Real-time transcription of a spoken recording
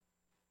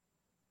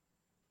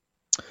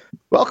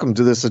Welcome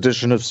to this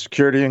edition of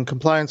Security and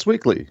Compliance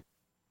Weekly.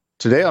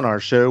 Today on our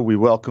show, we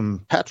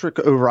welcome Patrick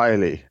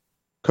O'Reilly,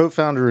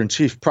 co-founder and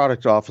chief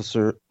product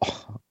officer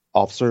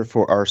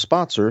for our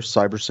sponsor,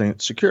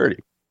 CyberSaint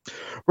Security.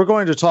 We're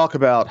going to talk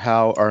about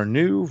how our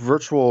new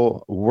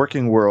virtual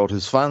working world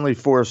has finally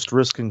forced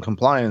risk and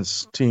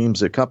compliance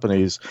teams at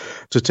companies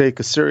to take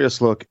a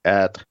serious look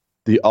at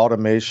the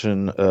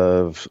automation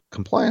of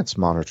compliance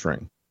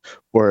monitoring,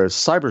 or as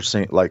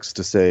CyberSaint likes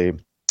to say,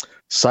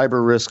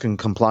 cyber risk and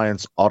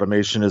compliance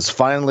automation is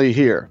finally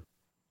here.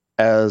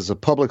 As a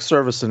public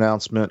service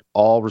announcement,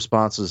 all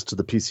responses to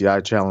the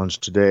PCI challenge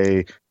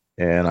today,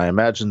 and I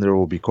imagine there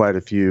will be quite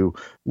a few,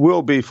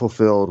 will be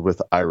fulfilled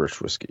with Irish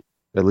whiskey,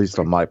 at least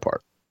on my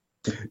part.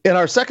 In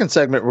our second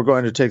segment, we're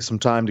going to take some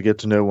time to get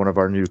to know one of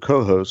our new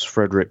co-hosts,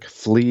 Frederick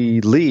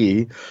Flea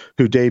Lee,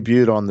 who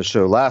debuted on the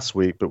show last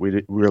week, but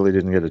we really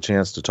didn't get a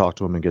chance to talk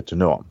to him and get to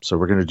know him. So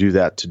we're going to do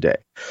that today.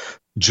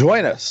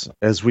 Join us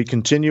as we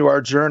continue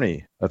our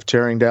journey of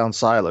tearing down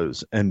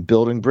silos and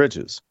building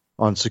bridges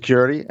on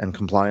Security and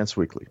Compliance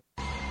Weekly.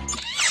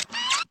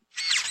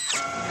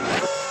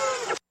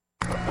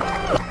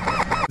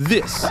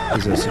 This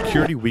is a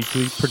Security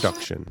Weekly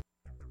production.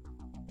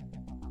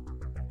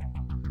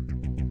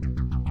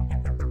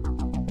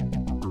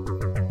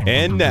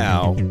 And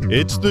now,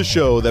 it's the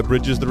show that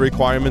bridges the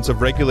requirements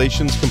of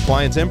regulations,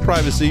 compliance, and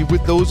privacy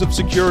with those of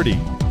security.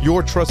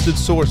 Your trusted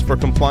source for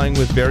complying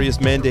with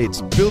various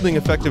mandates, building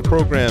effective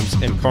programs,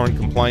 and current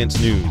compliance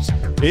news.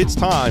 It's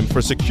time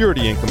for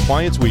Security and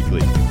Compliance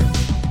Weekly.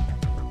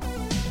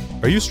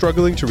 Are you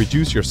struggling to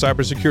reduce your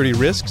cybersecurity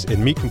risks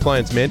and meet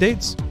compliance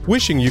mandates?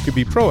 Wishing you could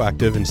be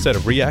proactive instead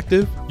of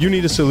reactive? You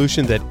need a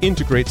solution that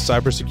integrates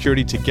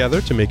cybersecurity together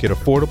to make it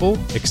affordable,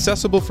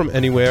 accessible from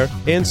anywhere,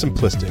 and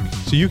simplistic,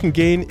 so you can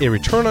gain a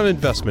return on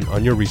investment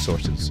on your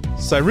resources.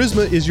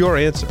 Cyrisma is your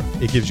answer.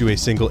 It gives you a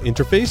single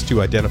interface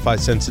to identify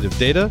sensitive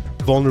data,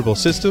 vulnerable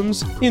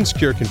systems,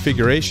 insecure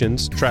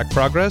configurations, track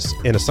progress,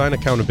 and assign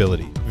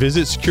accountability.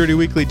 Visit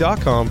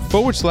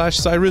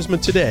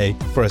securityweekly.com/Cyrisma today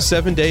for a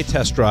 7-day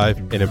test drive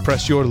and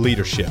impress your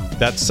leadership.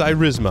 That's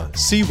Cyrisma,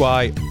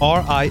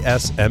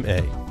 Cyrisma.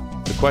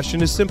 The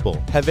question is simple.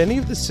 Have any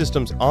of the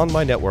systems on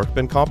my network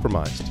been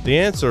compromised? The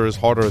answer is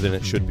harder than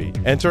it should be.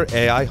 Enter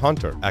AI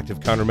Hunter. Active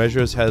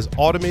Countermeasures has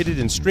automated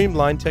and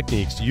streamlined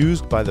techniques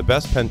used by the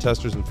best pen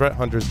testers and threat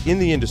hunters in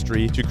the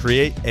industry to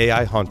create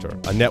AI Hunter,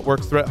 a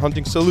network threat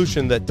hunting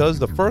solution that does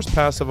the first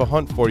pass of a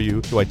hunt for you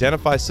to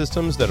identify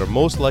systems that are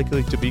most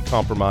likely to be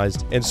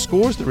compromised and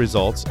scores the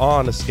results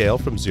on a scale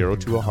from 0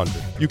 to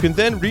 100. You can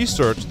then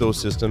research those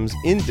systems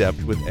in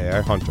depth with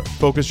AI Hunter.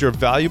 Focus your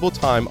valuable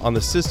time on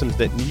the systems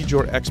that need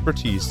your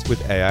expertise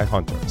with AI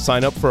Hunter.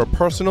 Sign up for a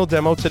personal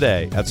demo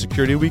today at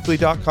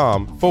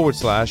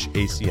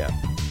securityweekly.com/ACM.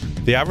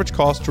 The average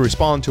cost to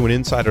respond to an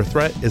insider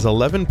threat is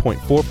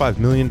 $11.45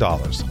 million.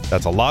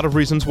 That's a lot of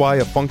reasons why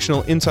a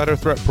functional insider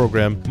threat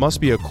program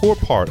must be a core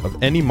part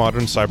of any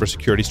modern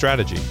cybersecurity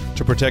strategy.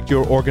 To protect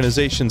your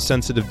organization's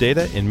sensitive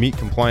data and meet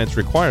compliance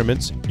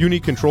requirements, you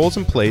need controls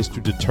in place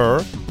to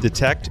deter,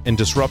 detect, and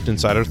disrupt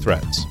insider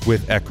threats.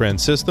 With ECRAN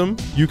system,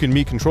 you can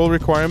meet control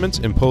requirements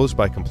imposed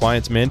by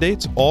compliance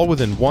mandates all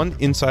within one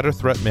insider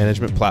threat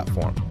management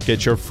platform.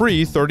 Get your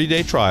free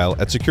 30-day trial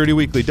at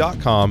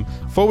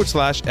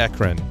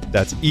securityweekly.com/ECRAN.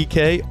 That's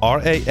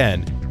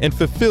EKRAN, and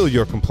fulfill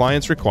your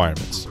compliance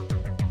requirements.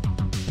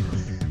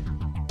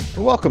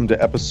 Welcome to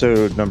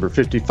episode number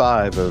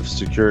 55 of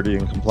Security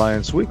and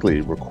Compliance Weekly,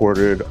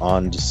 recorded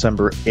on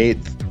December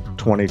 8th,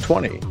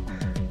 2020.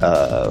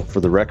 For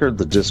the record,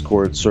 the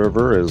Discord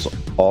server has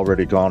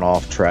already gone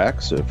off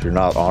track, so if you're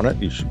not on it,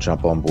 you should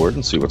jump on board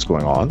and see what's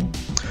going on.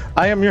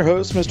 I am your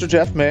host, Mr.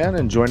 Jeff Mann,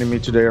 and joining me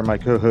today are my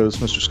co-hosts,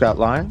 Mr. Scott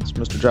Lyons,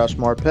 Mr. Josh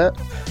Marpet,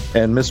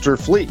 and Mr.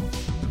 Fleet.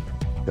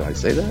 Did I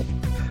say that?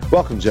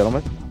 Welcome,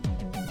 gentlemen.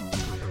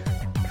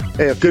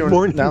 Hey, a few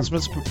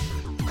announcements.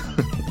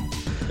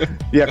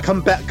 Yeah,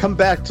 come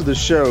back to the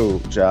show,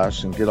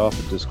 Josh, and get off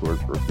the Discord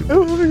for a few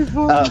minutes.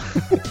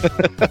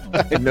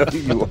 I know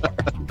you are.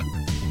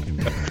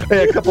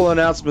 Hey, a couple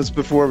announcements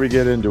before we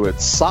get into it.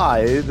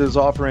 Scythe is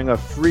offering a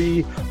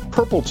free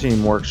Purple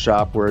Team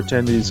workshop where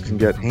attendees can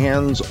get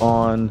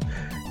hands-on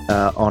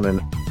on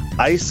an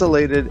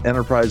isolated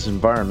enterprise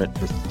environment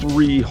for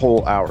 3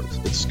 whole hours.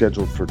 It's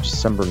scheduled for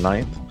December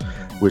 9th,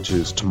 which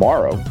is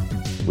tomorrow,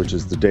 which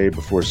is the day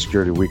before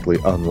Security Weekly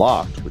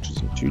Unlocked, which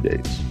is in 2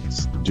 days.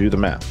 Let's do the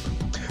math.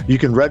 You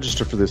can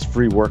register for this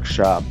free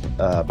workshop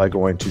by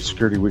going to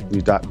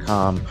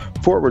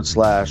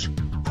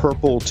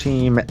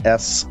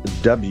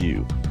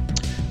securityweekly.com/PurpleTeamSW.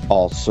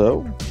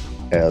 Also,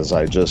 as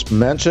I just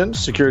mentioned,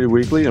 Security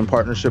Weekly, in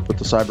partnership with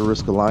the Cyber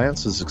Risk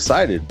Alliance, is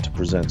excited to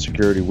present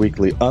Security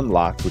Weekly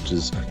Unlocked, which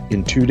is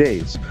in 2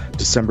 days,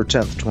 December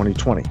 10th,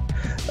 2020.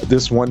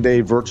 This one-day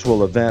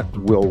virtual event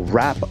will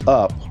wrap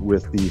up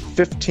with the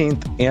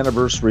 15th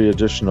anniversary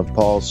edition of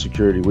Paul's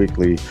Security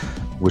Weekly,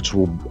 which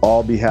will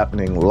all be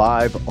happening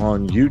live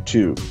on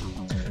YouTube.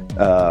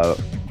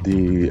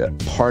 The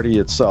party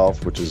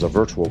itself, which is a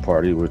virtual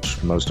party,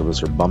 which most of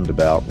us are bummed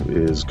about,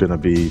 is going to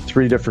be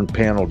 3 different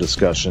panel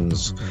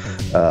discussions,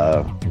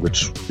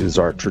 which is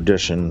our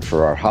tradition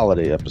for our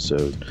holiday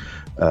episode.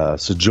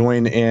 So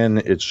join in.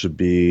 It should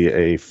be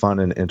a fun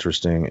and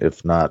interesting,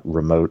 if not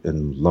remote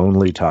and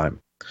lonely time.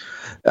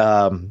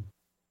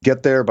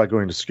 Get there by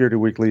going to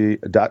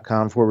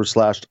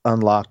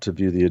securityweekly.com/unlock to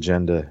view the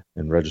agenda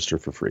and register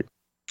for free.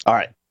 All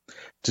right.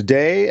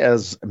 Today,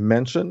 as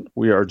mentioned,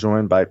 we are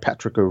joined by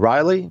Patrick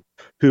O'Reilly,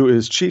 who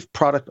is Chief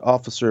Product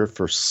Officer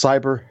for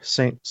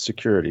CyberSaint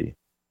Security.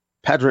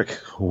 Patrick,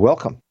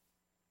 welcome.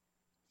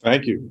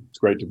 Thank you. It's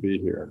great to be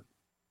here.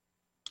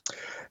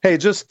 Hey,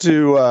 just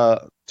to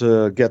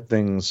get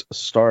things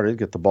started,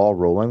 get the ball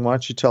rolling, why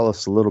don't you tell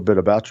us a little bit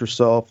about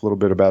yourself, a little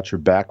bit about your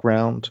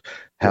background,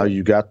 how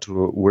you got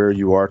to where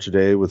you are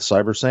today with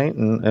CyberSaint,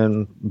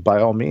 and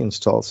by all means,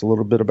 tell us a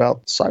little bit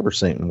about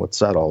CyberSaint and what's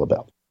that all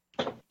about.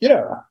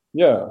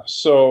 Yeah.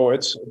 So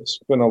it's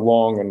been a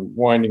long and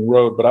winding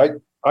road, but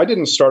I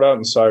didn't start out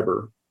in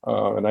cyber,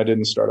 and I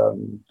didn't start out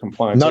in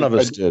compliance. None of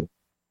us did.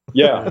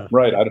 Yeah,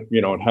 right.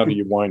 And how do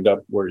you wind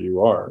up where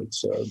you are?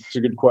 It's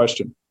a good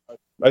question.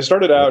 I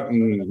started out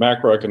in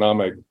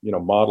macroeconomic,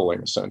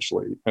 modeling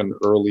essentially, and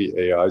early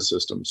AI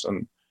systems.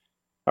 And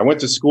I went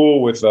to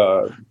school with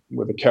a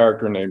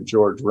character named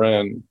George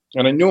Wren,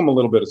 and I knew him a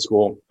little bit at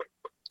school.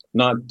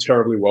 Not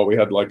terribly well. We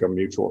had like a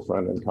mutual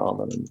friend in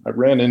common. And I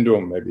ran into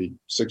him maybe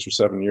 6 or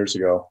 7 years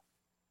ago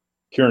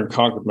here in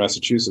Concord,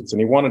 Massachusetts, and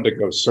he wanted to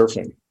go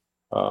surfing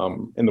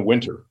in the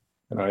winter.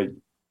 And I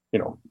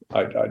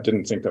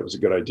didn't think that was a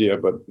good idea,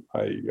 but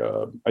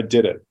I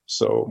did it.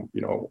 So,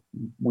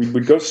 we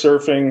would go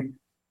surfing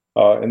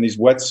in these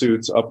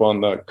wetsuits up on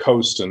the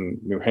coast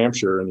in New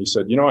Hampshire. And he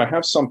said, I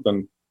have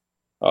something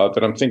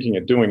that I'm thinking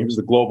of doing. He was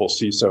the global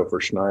CISO for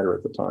Schneider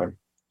at the time.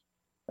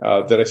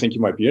 That I think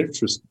you might be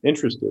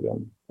interested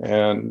in.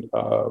 And,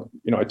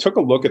 I took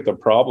a look at the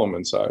problem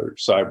in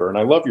cyber, and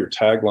I love your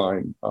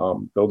tagline,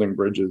 building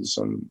bridges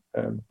and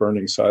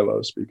burning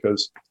silos,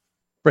 because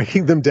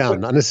breaking them down,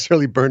 not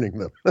necessarily burning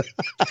them.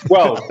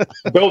 Well,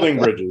 building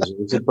bridges.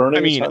 Is it burning?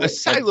 I mean, a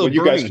silo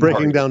burning.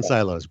 Breaking down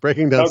silos.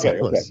 silos.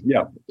 Okay.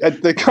 Yeah.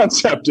 The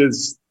concept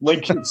is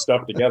linking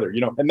stuff together,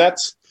 and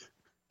that's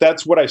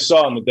what I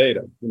saw in the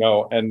data,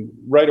 and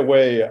right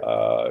away,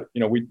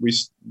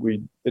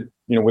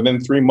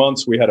 within 3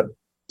 months we had a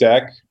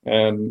deck,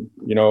 and,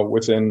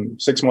 within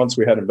 6 months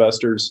we had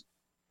investors,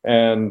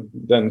 and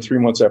then 3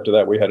 months after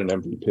that we had an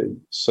MVP.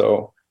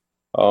 So,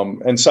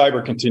 and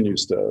cyber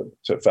continues to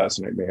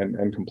fascinate me,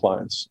 and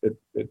compliance.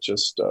 It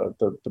just,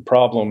 the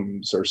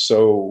problems are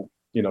so,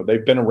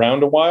 they've been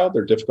around a while.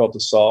 They're difficult to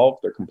solve.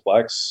 They're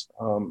complex.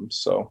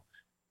 So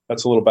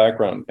that's a little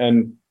background.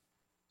 And,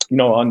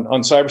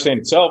 on CyberSaint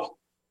itself,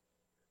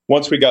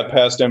 once we got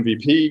past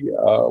MVP,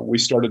 we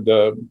started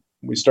to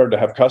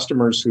have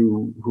customers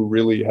who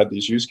really had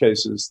these use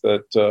cases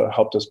that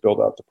helped us build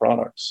out the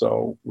product.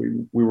 So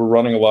we were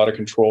running a lot of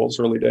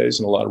controls early days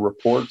and a lot of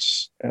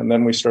reports, and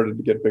then we started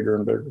to get bigger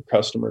and bigger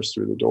customers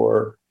through the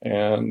door,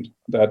 and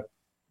that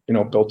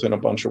built in a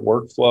bunch of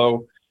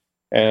workflow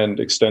and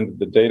extended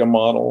the data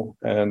model,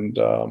 and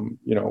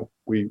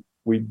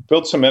we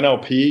built some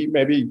NLP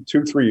maybe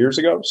 2-3 years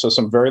ago. So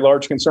some very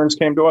large concerns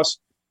came to us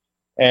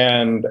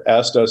and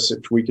asked us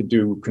if we could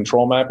do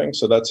control mapping.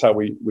 So that's how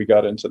we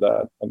got into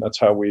that. And that's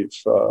how we've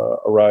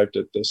arrived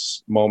at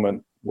this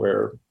moment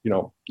where,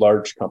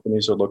 large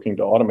companies are looking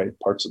to automate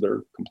parts of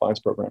their compliance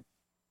program.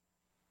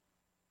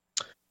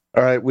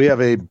 All right, we have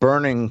a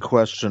burning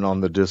question on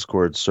the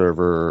Discord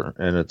server,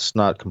 and it's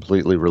not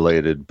completely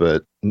related,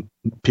 but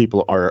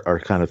people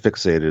are kind of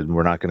fixated, and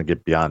we're not going to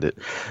get beyond it.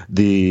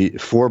 The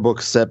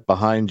 4-book set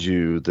behind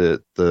you,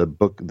 the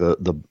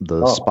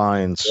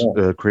spines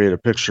create a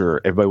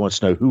picture. Everybody wants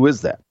to know, who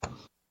is that?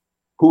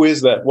 Who is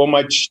that? Well,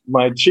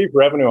 my chief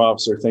revenue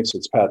officer thinks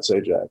it's Pat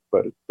Sajak,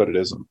 but it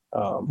isn't.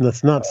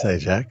 That's not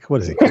Sajak.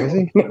 What is he,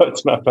 crazy? No,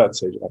 it's not Pat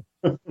Sajak.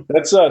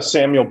 That's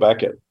Samuel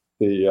Beckett.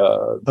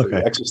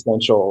 The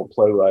existential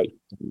playwright,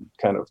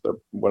 kind of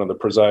one of the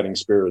presiding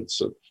spirits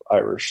of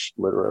Irish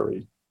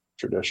literary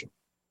tradition.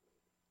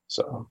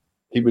 So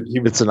he would.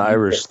 It's an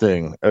Irish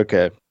thing.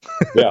 Okay.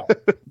 Yeah.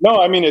 No,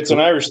 I mean, it's an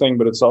Irish thing,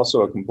 but it's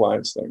also a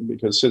compliance thing,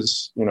 because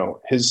his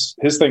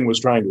thing was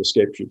trying to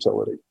escape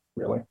futility,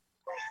 really.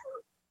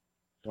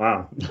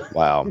 Wow.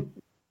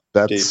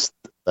 That's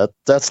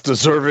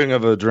deserving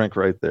of a drink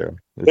right there.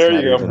 There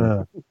you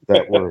go.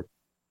 That word.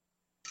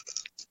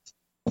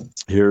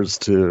 Here's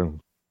to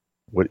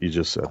what you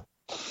just said.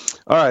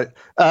 All right.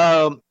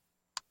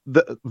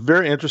 The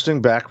very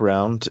interesting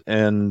background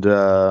and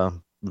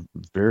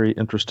very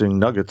interesting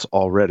nuggets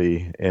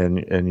already.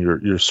 And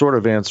you're sort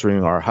of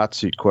answering our hot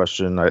seat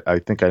question. I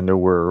think I know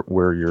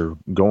where you're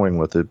going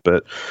with it,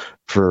 but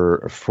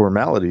for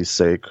formality's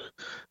sake,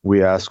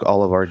 we ask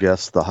all of our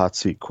guests the hot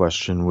seat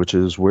question, which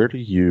is, where do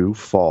you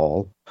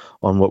fall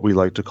on what we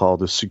like to call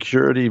the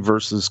security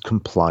versus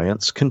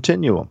compliance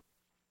continuum?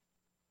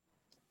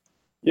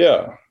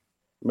 Yeah,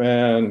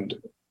 and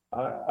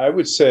I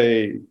would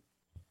say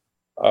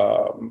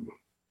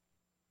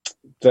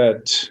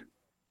that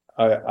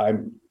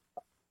I'm.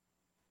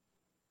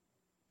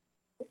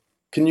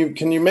 Can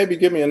you maybe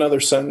give me another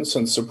sentence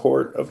in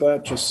support of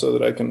that, just so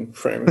that I can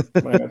frame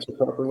my answer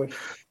properly?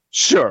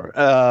 Sure.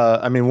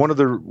 I mean, one of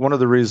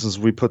the reasons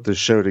we put this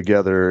show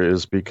together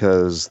is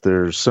because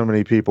there's so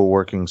many people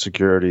working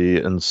security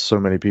and so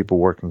many people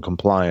working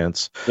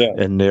compliance,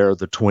 and there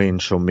the twain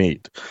shall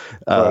meet.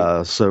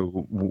 Right.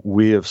 So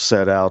we have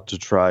set out to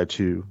try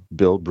to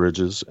build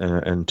bridges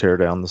and tear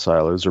down the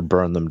silos, or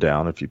burn them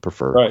down, if you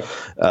prefer. Right.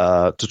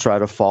 To try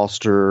to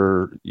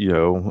foster,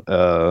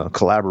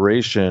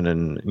 collaboration.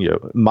 And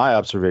my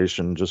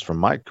observation, just from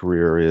my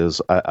career, is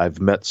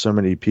I've met so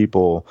many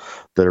people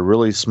that are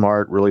really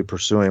smart, really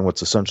pursuing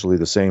what's essentially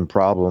the same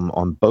problem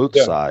on both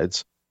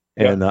sides.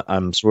 And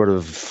I'm sort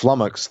of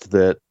flummoxed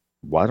that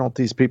why don't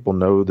these people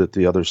know that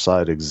the other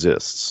side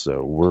exists?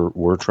 So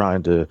we're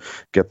trying to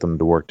get them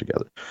to work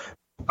together.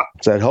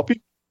 Does that help you?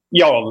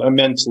 Yeah, well,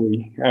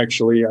 immensely,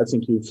 actually. I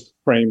think you've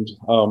framed,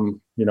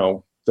 one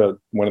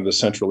of the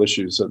central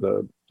issues of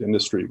the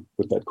industry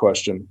with that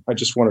question. I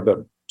just wanted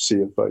to see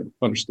if I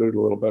understood it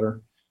a little better.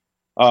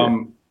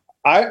 Sure.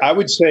 I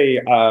would say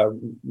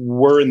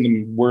we're in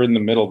the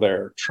middle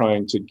there,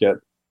 trying to get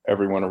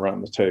everyone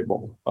around the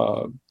table.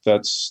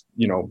 That's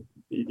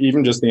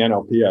even just the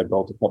NLP I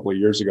built a couple of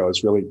years ago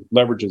is really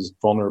leverages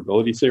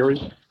vulnerability theory,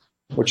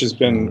 which has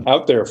been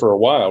out there for a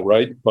while,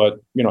 right?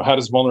 But how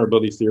does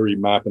vulnerability theory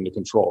map into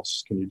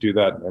controls? Can you do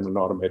that in an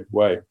automated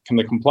way? Can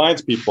the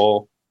compliance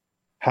people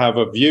have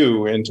a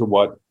view into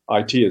what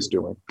IT is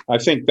doing? I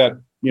think that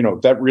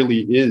that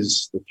really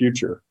is the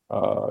future.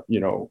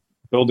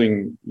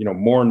 Building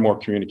more and more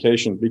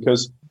communication,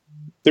 because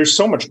there's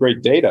so much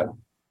great data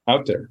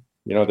out there.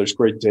 There's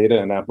great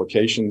data and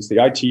applications. The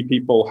IT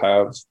people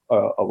have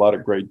a lot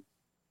of great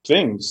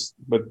things,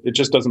 but it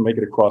just doesn't make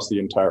it across the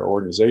entire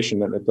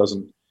organization, and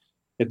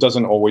it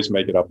doesn't always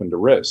make it up into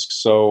risk.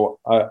 So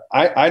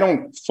I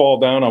don't fall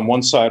down on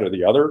one side or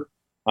the other.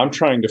 I'm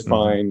trying to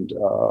find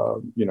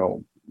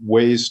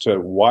ways to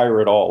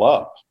wire it all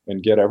up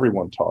and get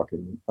everyone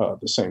talking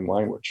the same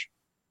language.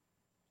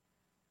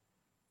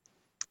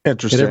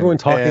 Interesting. Get everyone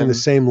talking the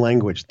same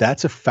language.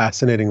 That's a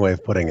fascinating way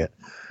of putting it.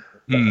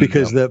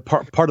 Because the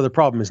part of the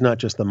problem is not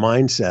just the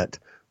mindset,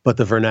 but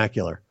the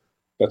vernacular.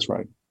 That's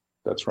right.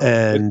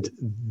 And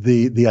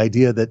the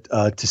idea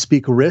that to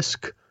speak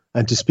risk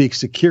and to speak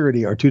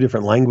security are two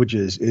different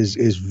languages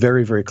is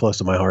very, very close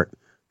to my heart.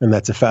 And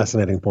that's a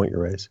fascinating point you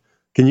raise.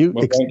 Can you?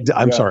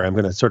 I'm sorry, I'm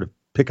going to sort of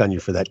pick on you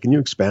for that. Can you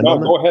expand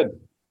on that? No,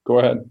 go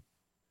ahead.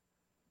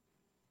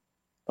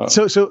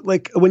 So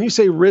like when you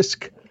say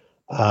risk,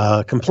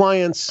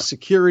 compliance,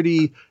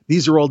 security,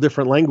 these are all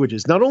different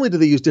languages. Not only do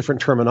they use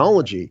different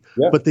terminology,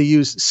 but they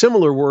use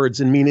similar words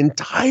and mean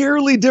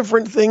entirely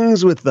different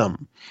things with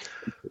them.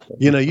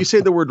 You say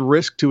the word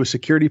risk to a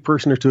security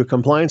person or to a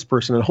compliance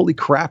person, and holy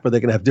crap, are they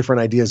going to have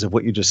different ideas of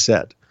what you just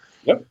said?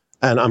 Yep.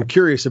 And I'm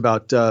curious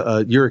about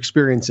your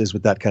experiences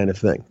with that kind of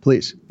thing,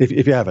 please, if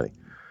you have any.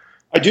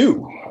 I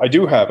do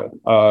have it.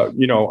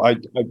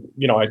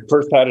 I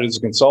first had it as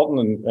a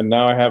consultant, and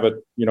now I have it,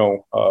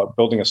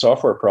 building a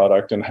software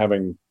product and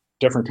having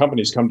different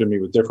companies come to me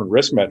with different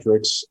risk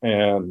metrics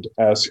and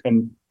ask,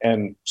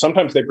 and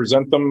sometimes they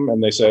present them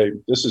and they say,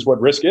 this is what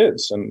risk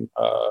is. And,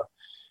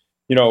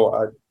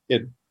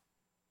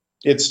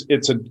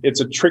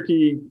 it's a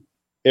tricky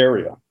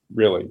area,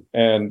 really.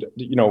 And,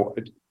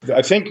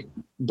 I think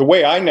the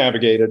way I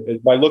navigate it is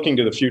by looking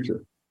to the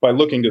future, by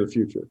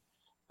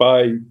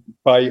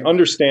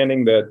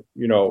understanding that,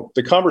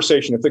 the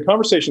conversation, if the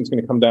conversation is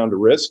going to come down to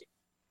risk,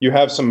 you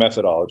have some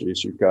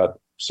methodologies. You've got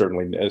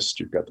certainly NIST,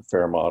 you've got the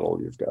FAIR model,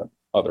 you've got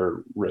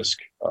other risk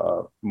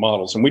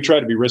models. And we try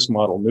to be risk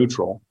model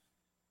neutral.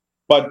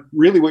 But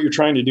really what you're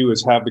trying to do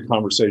is have the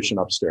conversation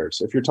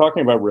upstairs. If you're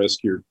talking about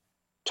risk, you're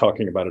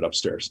talking about it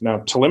upstairs. Now,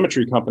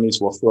 telemetry companies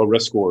will throw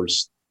risk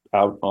scores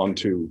out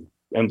onto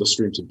endless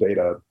streams of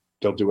data.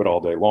 They'll do it all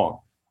day long.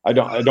 I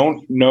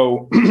don't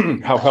know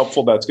how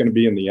helpful that's going to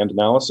be in the end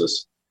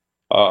analysis,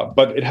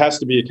 but it has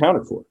to be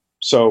accounted for.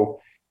 So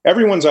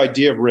everyone's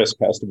idea of risk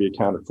has to be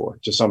accounted for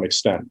to some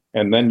extent.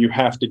 And then you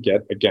have to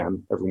get,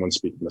 again, everyone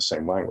speaking the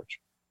same language.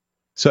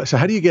 So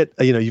how do you get,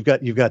 you've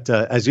got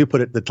as you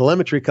put it, the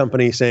telemetry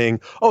company saying,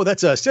 oh,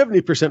 that's a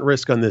 70%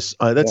 risk on this.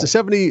 That's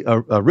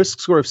a risk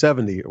score of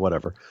 70 or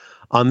whatever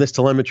on this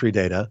telemetry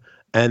data.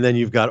 And then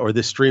you've got, or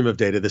this stream of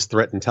data, this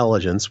threat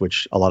intelligence,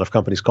 which a lot of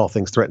companies call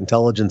things threat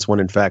intelligence when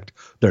in fact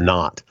they're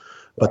not,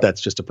 but that's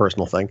just a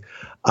personal thing.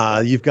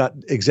 You've got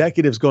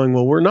executives going,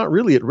 well, we're not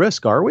really at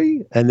risk, are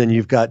we? And then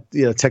you've got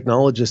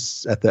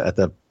technologists at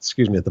the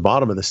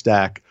bottom of the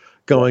stack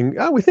going,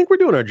 oh, we think we're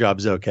doing our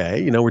jobs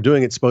okay. We're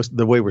doing it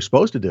the way we're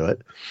supposed to do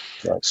it.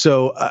 Right.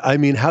 So, I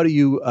mean, how do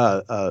you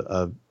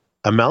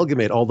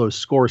amalgamate all those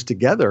scores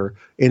together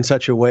in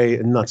such a way,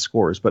 and not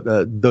scores, but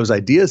those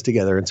ideas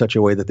together in such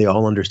a way that they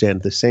all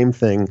understand the same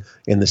thing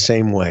in the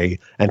same way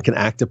and can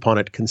act upon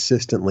it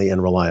consistently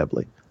and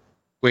reliably?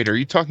 Wait, are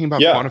you talking about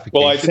quantification?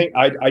 Well, I think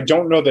I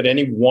don't know that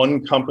any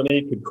one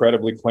company could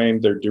credibly claim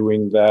they're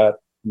doing that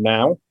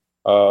now.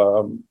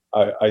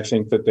 I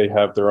think that they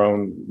have their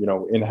own,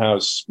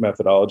 in-house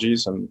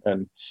methodologies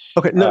and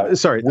Okay, no,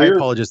 sorry, I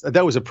apologize.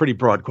 That was a pretty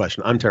broad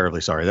question. I'm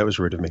terribly sorry. That was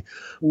rude of me.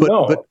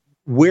 But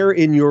where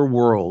in your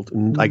world,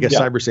 and I guess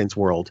CyberSaint's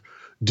world,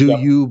 do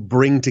you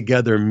bring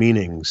together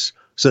meanings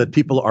so that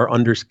people are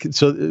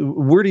so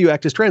where do you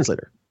act as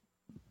translator?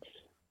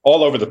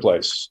 All over the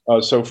place.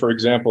 So, for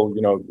example,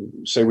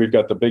 say we've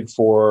got the Big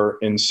Four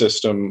in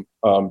system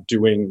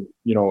doing,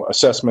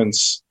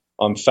 assessments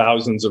on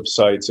thousands of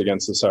sites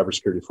against the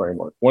cybersecurity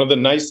framework. One of the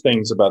nice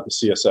things about the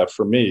CSF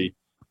for me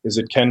is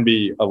it can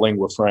be a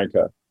lingua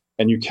franca,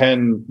 and you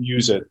can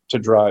use it to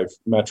drive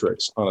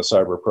metrics on a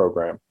cyber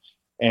program.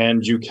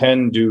 And you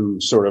can do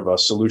sort of a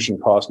solution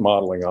cost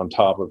modeling on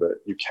top of it.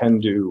 You can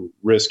do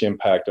risk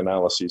impact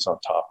analyses on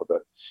top of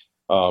it.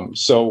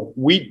 So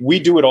we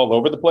do it all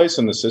over the place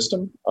in the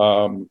system,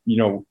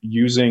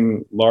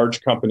 using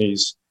large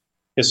companies'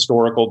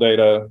 historical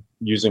data,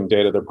 using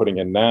data they're putting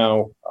in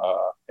now.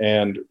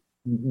 And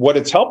what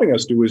it's helping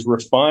us do is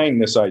refine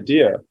this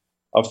idea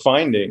of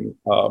finding,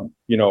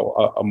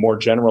 a more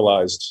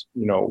generalized,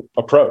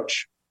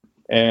 approach.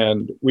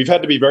 And we've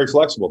had to be very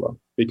flexible, though,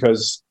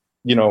 because,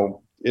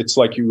 it's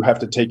like you have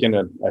to take in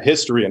a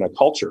history and a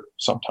culture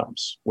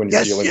sometimes when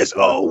you're dealing with.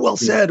 Oh, well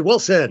said. Well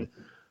said.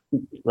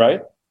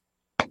 Right.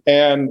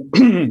 And,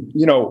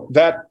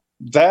 that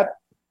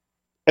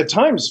at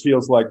times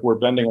feels like we're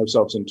bending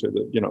ourselves into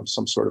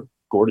some sort of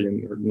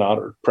Gordian or knot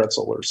or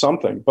pretzel or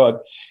something.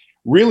 But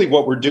really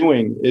what we're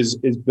doing is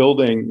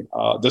building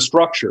the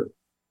structure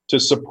to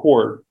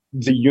support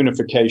the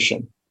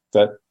unification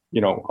that,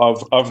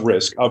 of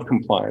risk, of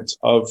compliance,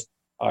 of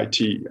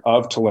IT,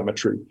 of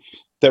telemetry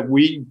that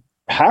we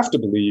have to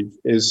believe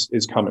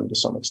is coming to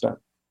some extent.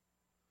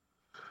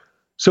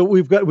 So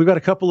we've got a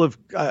couple of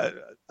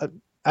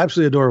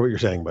absolutely adore what you're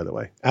saying, by the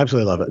way.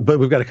 Absolutely love it. But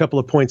we've got a couple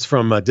of points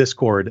from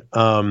Discord.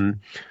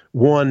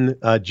 One,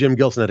 Jim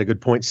Gilson had a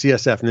good point.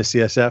 CSF and the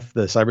CSF,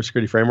 the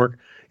cybersecurity framework,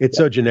 it's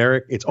so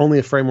generic. It's only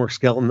a framework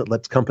skeleton that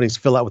lets companies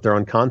fill out with their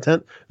own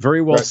content.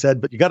 Very well said,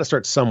 but you got to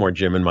start somewhere,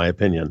 Jim, in my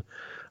opinion.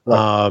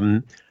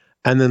 Right.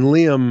 And then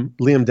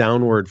Liam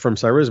Downward from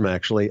Cyrisma,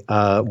 actually,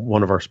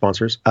 one of our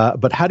sponsors.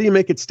 But how do you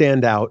make it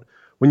stand out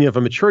when you have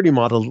a maturity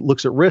model that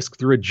looks at risk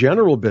through a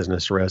general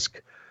business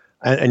risk,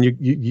 and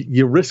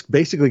you risk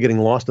basically getting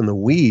lost in the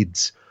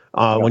weeds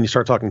when you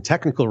start talking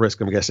technical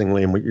risk? I'm guessing,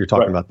 Liam, what you're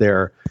talking about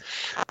there.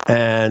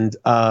 And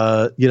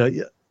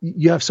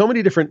you have so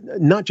many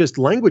different, not just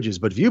languages,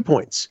 but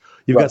viewpoints.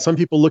 You've got some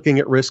people looking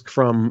at risk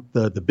from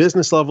the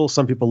business level,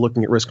 some people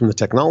looking at risk from the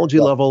technology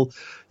level.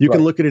 You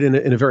can look at it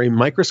in a very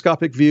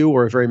microscopic view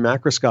or a very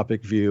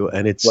macroscopic view.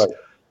 And it's,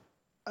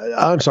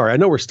 I'm sorry, I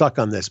know we're stuck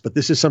on this, but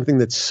this is something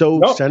that's so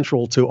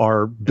central to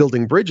our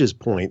building bridges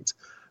point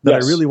that I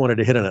really wanted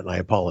to hit on it, and I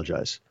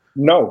apologize.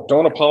 No,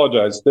 don't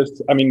apologize.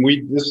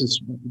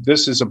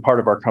 This is a part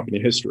of our company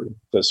history.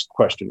 This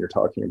question you're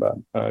talking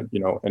about, and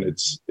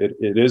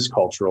it is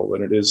cultural,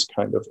 and it is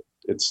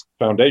it's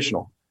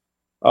foundational.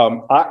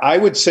 I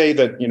would say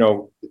that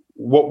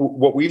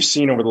what we've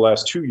seen over the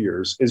last 2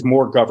 years is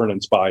more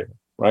governance buy-in,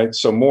 right?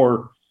 So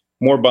more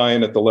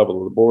buy-in at the level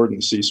of the board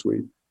and the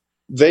C-suite.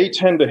 They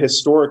tend to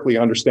historically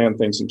understand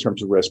things in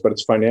terms of risk, but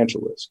it's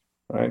financial risk.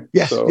 Right.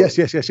 Yes.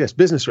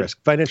 Business risk,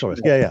 financial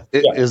risk. Yeah.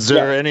 Is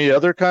there any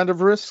other kind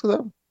of risk,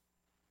 though?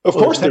 Of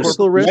course, there's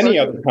many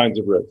other kinds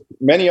of risk,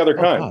 many other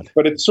kinds.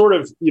 But it's sort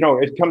of,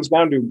 it comes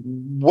down to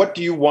what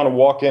do you want to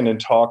walk in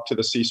and talk to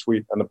the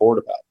C-suite and the board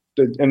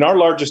about? In our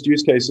largest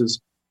use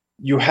cases,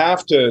 you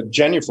have to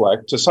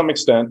genuflect to some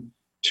extent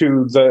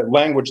to the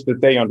language that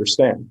they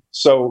understand.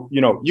 So,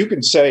 you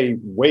can say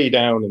way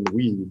down in the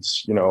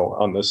weeds,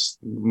 on this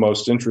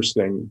most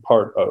interesting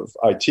part of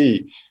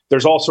IT,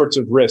 there's all sorts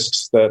of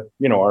risks that,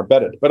 are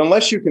embedded. But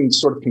unless you can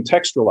sort of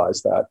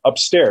contextualize that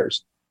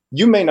upstairs,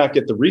 you may not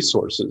get the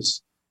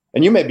resources,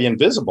 and you may be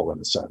invisible in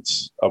a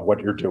sense of what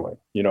you're doing.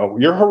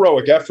 Your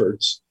heroic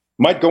efforts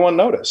might go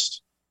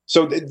unnoticed.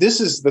 So this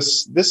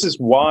is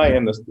why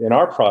in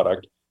our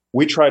product,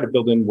 we try to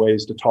build in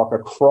ways to talk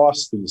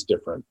across these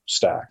different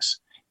stacks,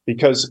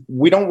 because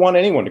we don't want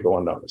anyone to go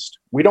unnoticed.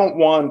 We don't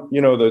want,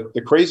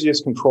 the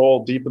craziest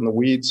control deep in the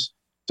weeds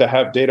to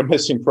have data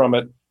missing from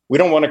it. We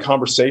don't want a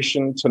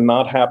conversation to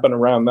not happen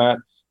around that.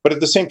 But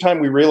at the same time,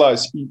 we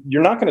realize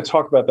you're not going to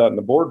talk about that in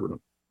the boardroom.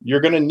 You're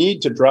going to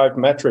need to drive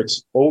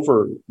metrics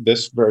over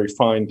this very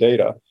fine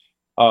data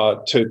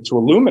to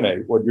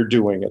illuminate what you're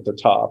doing at the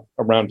top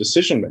around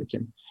decision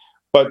making.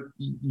 But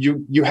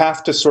you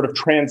have to sort of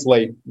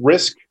translate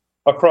risk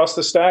across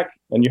the stack,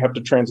 and you have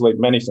to translate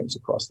many things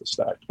across the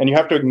stack. And you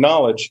have to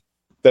acknowledge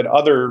that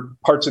other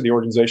parts of the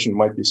organization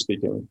might be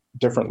speaking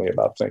differently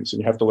about things,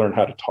 and you have to learn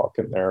how to talk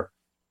in their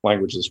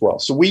language as well.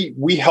 So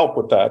we help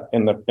with that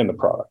in the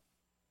product.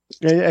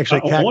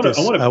 Actually, I want to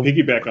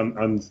piggyback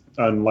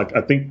on like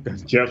I think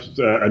Jeff's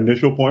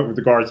initial point with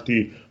regards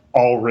to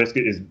all risk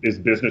is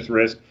business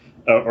risk,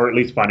 or at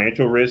least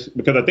financial risk,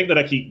 because I think that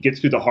actually gets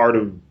to the heart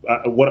of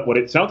what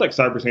it sounds like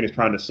CyberSaint is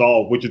trying to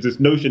solve, which is this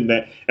notion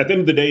that at the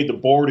end of the day, the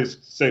board is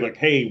saying like,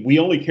 hey, we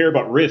only care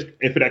about risk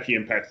if it actually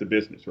impacts the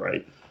business,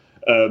 right?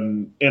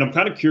 And I'm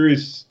kind of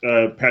curious,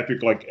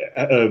 Patrick, like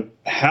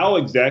how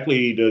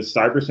exactly does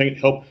CyberSync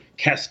help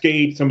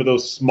cascade some of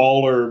those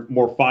smaller,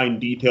 more fine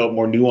detailed,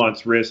 more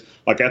nuanced risks,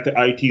 like at the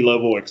IT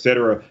level, et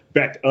cetera,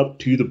 back up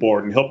to the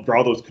board and help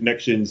draw those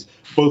connections,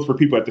 both for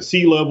people at the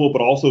C level,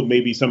 but also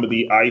maybe some of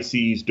the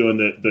ICs doing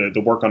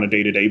the work on a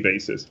day-to-day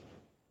basis?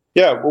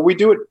 Yeah, well, we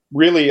do it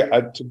really,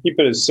 to keep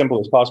it as simple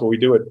as possible, we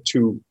do it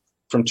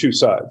from two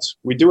sides.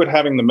 We do it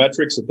having the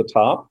metrics at the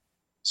top.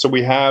 So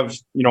we have,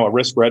 a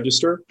risk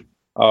register.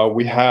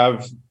 We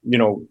have,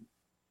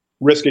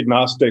 risk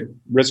agnostic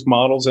risk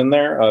models in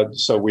there.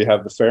 So we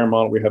have the FAIR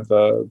model, we have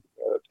the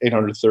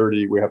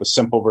 830, we have a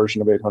simple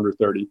version of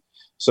 830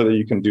 so that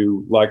you can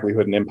do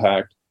likelihood and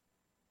impact.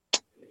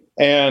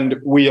 And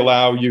we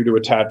allow you to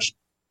attach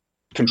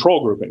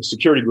control groupings,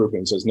 security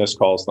groupings, as NIST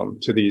calls them,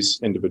 to these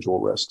individual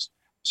risks.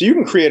 So you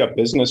can create a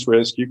business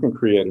risk, you can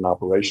create an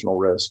operational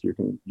risk, you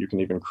can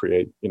even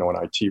create, an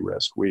IT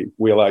risk. We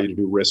allow you to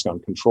do risk on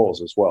controls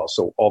as well,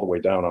 so all the way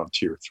down on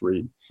tier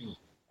 3.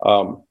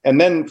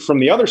 And then from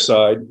the other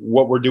side,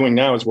 what we're doing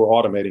now is we're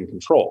automating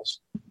controls.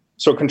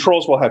 So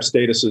controls will have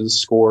statuses,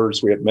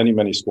 scores. We have many,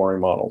 many scoring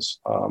models.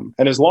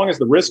 And as long as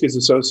the risk is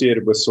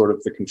associated with sort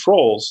of the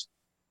controls,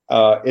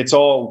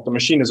 the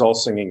machine is all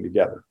singing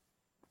together.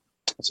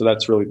 So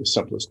that's really the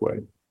simplest way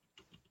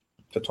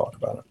to talk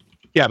about it.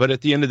 Yeah, but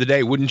at the end of the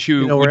day, would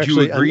you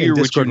agree or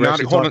would you not?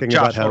 Hold on,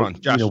 Josh,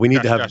 Josh, we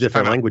need to have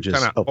different languages.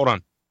 Hold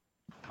on.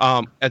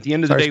 At the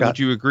end of the day, Scott, would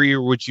you agree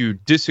or would you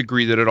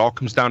disagree that it all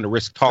comes down to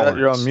risk tolerance?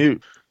 You're on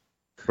mute,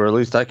 or at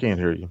least I can't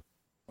hear you.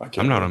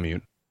 I'm not on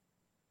mute.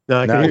 No,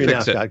 I can hear you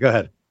now, Scott. Go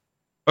ahead.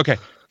 Okay,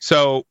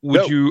 so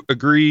would you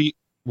agree?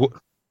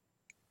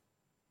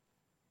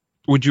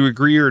 Would you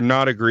agree or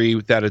not agree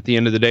that at the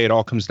end of the day, it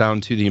all comes down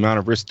to the amount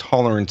of risk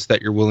tolerance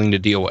that you're willing to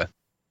deal with?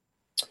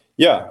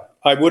 Yeah,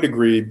 I would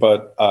agree,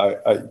 but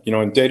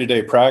in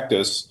day-to-day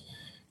practice,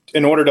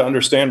 in order to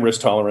understand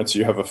risk tolerance,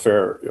 you have a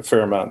fair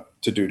amount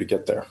to do to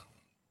get there.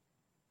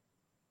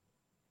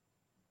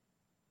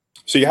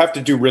 So you have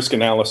to do risk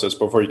analysis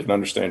before you can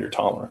understand your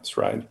tolerance,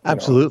 right?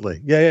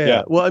 Absolutely.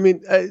 Yeah. Well, I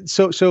mean,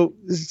 so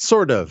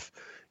sort of.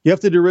 You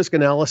have to do risk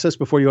analysis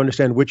before you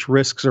understand which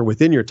risks are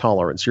within your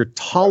tolerance. Your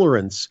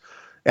tolerance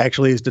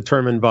actually is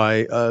determined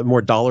by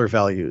more dollar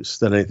values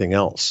than anything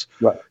else.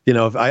 Right.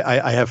 If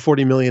I have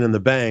 40 million in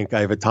the bank, I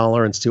have a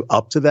tolerance to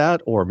up to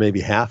that, or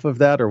maybe half of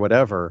that, or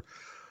whatever.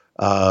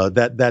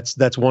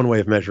 That's one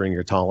way of measuring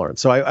your tolerance.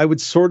 So I would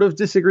sort of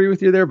disagree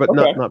with you there, but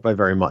not by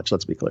very much.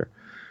 Let's be clear.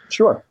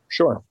 Sure.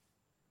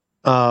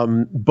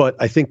 But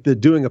I think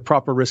that doing a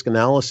proper risk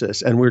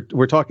analysis, and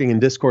we're talking in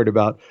Discord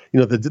about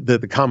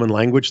the common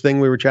language thing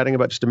we were chatting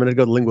about just a minute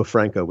ago, the lingua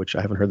franca, which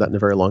I haven't heard that in a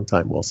very long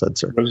time. Well said,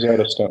 sir.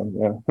 Rosetta Stone,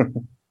 yeah.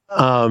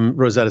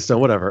 Rosetta Stone,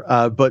 whatever.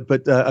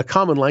 But a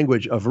common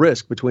language of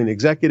risk between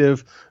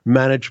executive,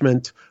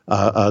 management,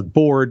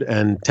 board,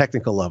 and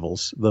technical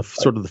levels,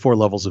 sort of the 4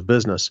 levels of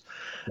business,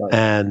 right.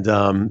 And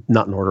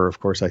not in order, of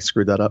course. I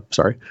screwed that up.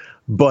 Sorry,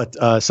 but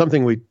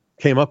something we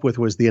came up with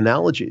was the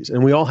analogies,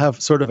 and we all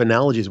have sort of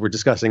analogies. We're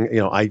discussing,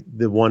 I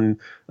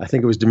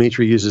think it was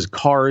Dimitri uses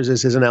cars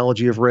as his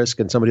analogy of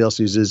risk, and somebody else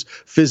uses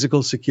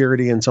physical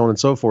security, and so on and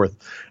so forth.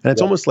 And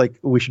it's almost like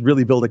we should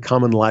really build a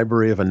common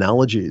library of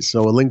analogies,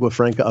 so a lingua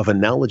franca of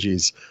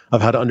analogies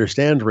of how to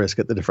understand risk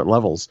at the different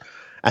levels,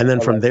 and then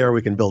from there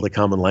we can build a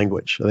common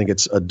language. I think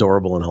it's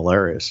adorable and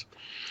hilarious.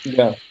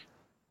 Yeah,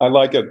 I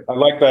like it. I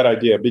like that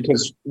idea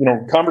because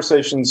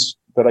conversations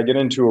that I get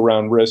into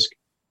around risk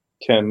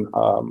can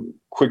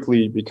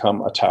quickly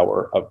become a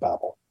Tower of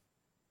Babel.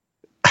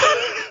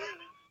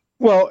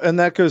 Well, and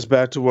that goes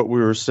back to what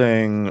we were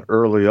saying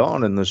early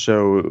on in the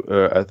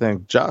show. I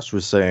think Josh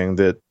was saying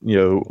that,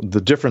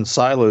 the different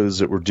silos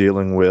that we're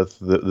dealing with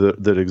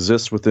that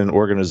exist within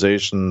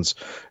organizations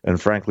and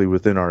frankly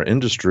within our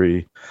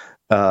industry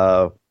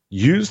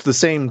use the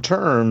same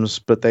terms,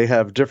 but they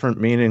have different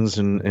meanings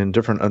and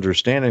different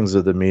understandings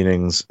of the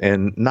meanings,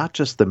 and not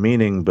just the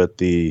meaning, but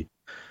the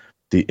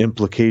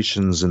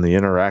implications and the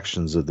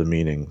interactions of the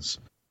meanings,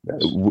 yes.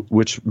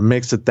 Which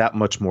makes it that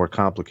much more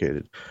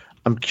complicated.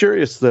 I'm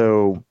curious,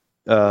 though.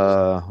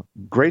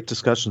 Great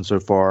discussion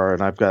so far,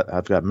 and I've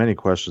got many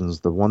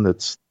questions. The one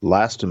that's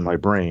last in my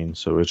brain,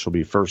 so it shall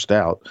be first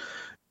out,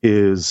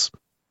 is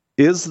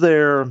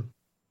there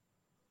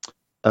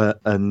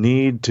a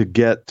need to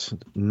get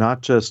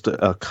not just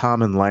a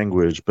common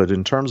language, but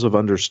in terms of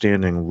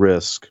understanding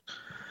risk?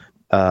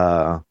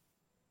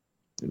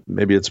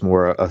 Maybe it's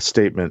more a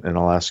statement, and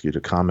I'll ask you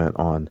to comment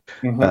on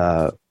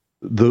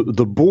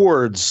the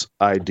board's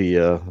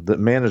idea, the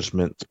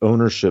management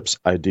ownership's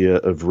idea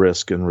of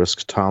risk and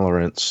risk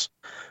tolerance,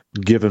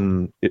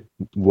 given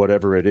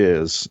whatever it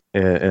is,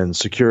 and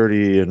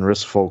security and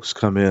risk folks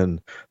come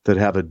in that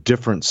have a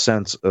different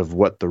sense of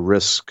what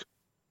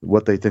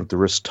they think the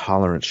risk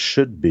tolerance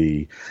should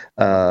be.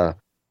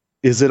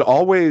 Is it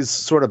always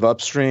sort of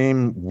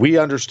upstream? We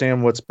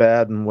understand what's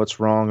bad and what's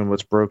wrong and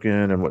what's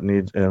broken and what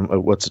needs and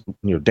what's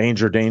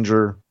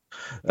danger,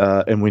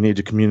 and we need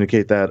to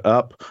communicate that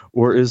up.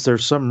 Or is there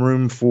some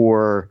room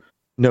for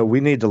no, we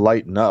need to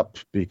lighten up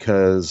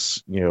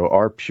because,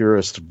 our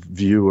purest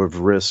view of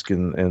risk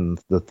and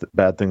the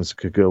bad things that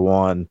could go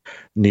on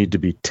need to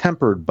be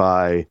tempered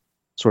by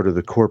sort of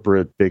the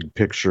corporate big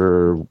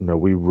picture.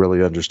 We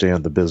really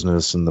understand the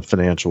business and the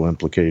financial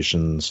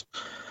implications.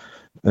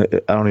 I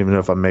don't even know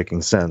if I'm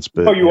making sense,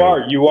 but you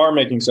are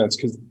making sense,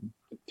 because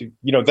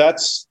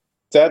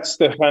that's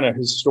the kind of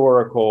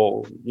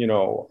historical,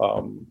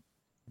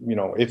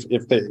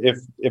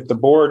 if the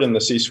board and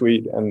the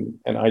C-suite and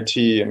IT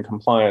and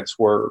compliance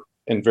were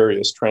in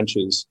various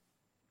trenches,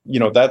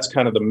 that's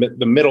kind of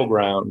the middle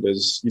ground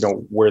is,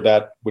 where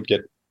that would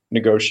get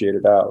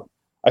negotiated out.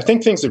 I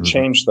think things have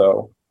changed,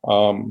 though.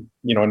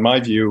 In my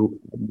view,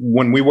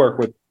 when we work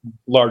with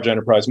large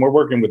enterprise, and we're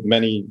working with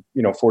many,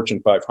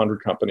 Fortune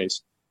 500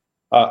 companies,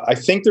 I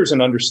think there's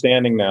an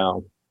understanding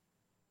now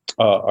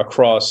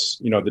across,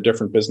 the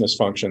different business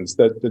functions,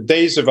 that the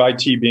days of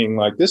IT being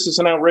like, this is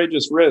an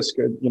outrageous risk,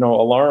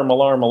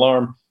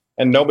 alarm,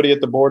 and nobody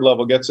at the board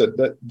level gets it.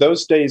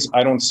 Those days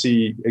I don't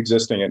see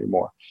existing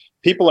anymore.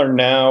 People are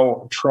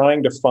now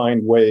trying to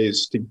find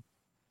ways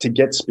to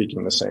get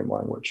speaking the same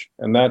language.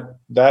 And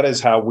that is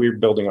how we're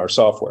building our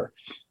software.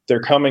 They're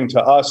coming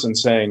to us and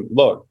saying,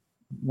 look,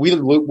 we're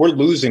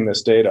losing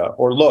this data,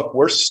 or look,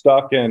 we're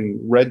stuck in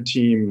red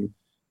team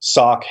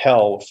SOC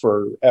hell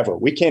forever.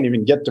 We can't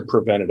even get to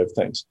preventative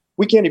things.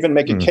 We can't even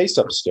make a case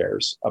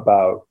upstairs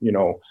about,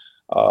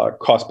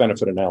 cost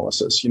benefit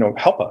analysis.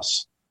 Help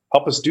us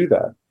do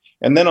that.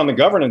 And then on the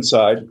governance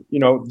side,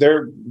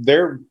 they're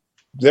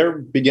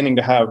beginning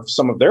to have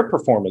some of their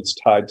performance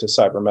tied to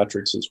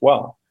cybermetrics as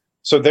well.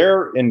 So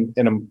they're in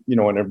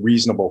a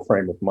reasonable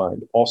frame of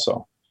mind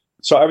also.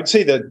 So I would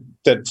say that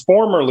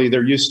formerly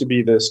there used to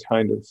be this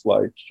kind of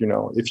like,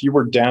 if you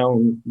were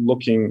down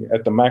looking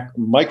at the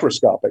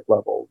microscopic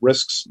level,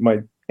 risks might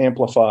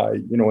amplify,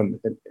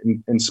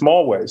 in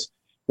small ways,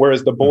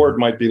 whereas the board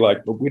might be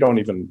like, but we don't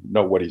even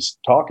know what he's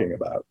talking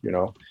about.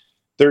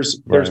 There's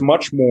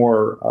much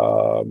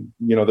more,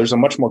 there's a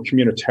much more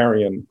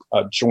communitarian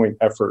joint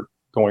effort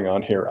going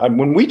on here.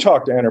 When we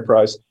talk to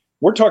enterprise,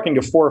 we're talking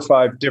to 4 or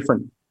 5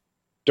 different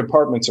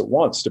departments at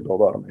once to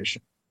build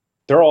automation.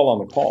 They're all on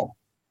the call.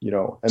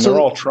 They're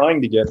all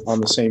trying to get on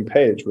the same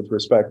page with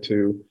respect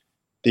to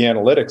the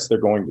analytics they're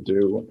going to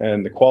do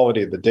and the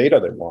quality of the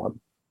data they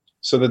want,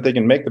 so that they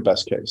can make the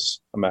best case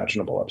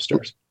imaginable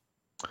upstairs.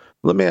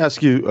 Let me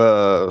ask you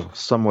a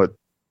somewhat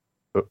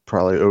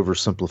probably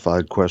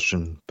oversimplified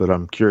question, but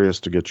I'm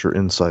curious to get your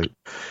insight.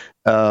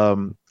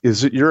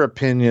 Is it your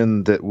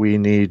opinion that we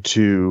need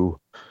to,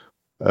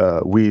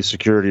 we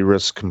security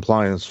risk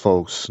compliance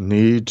folks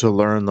need to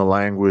learn the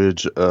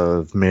language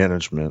of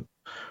management?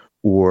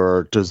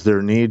 Or does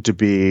there need to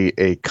be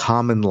a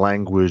common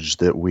language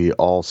that we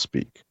all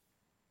speak?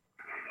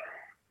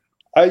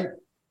 I'll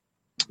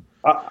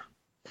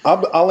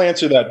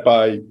answer that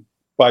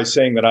by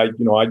saying that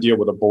I deal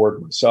with a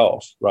board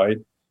myself, right?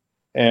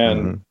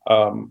 And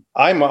I'm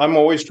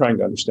always trying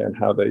to understand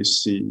how they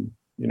see,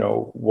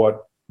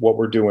 what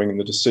we're doing and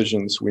the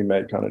decisions we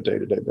make on a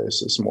day-to-day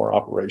basis, more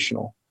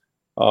operational.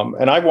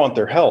 And I want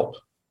their help.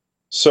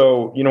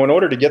 So, in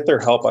order to get their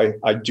help,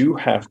 I do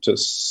have to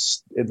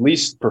at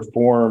least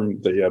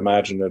perform the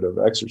imaginative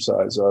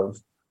exercise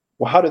of,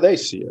 well, how do they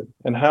see it?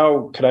 And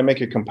how could I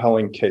make a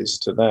compelling case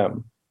to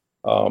them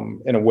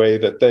in a way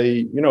that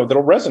they,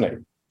 that'll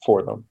resonate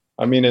for them?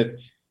 I mean,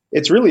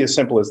 it's really as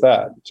simple as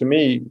that to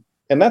me.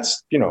 And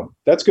that's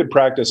good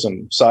practice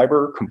in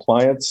cyber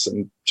compliance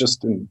and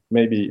just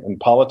maybe in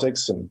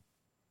politics and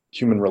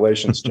human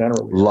relations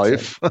generally.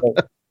 Life.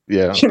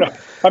 Yeah.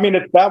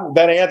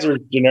 That answer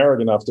is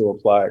generic enough to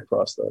apply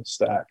across the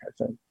stack, I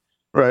think.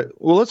 Right.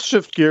 Well, let's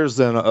shift gears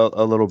then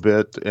a little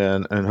bit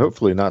and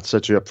hopefully not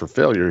set you up for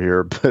failure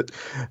here. But,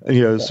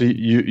 so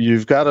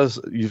you've got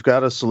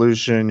a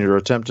solution. You're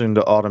attempting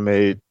to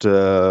automate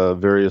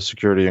various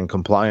security and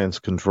compliance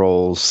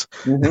controls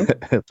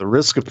at the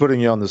risk of putting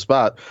you on the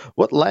spot.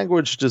 What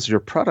language does your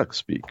product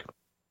speak?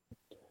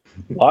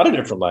 A lot of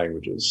different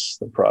languages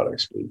the product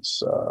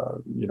speaks.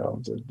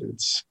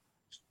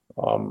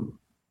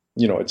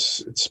 It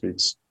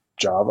speaks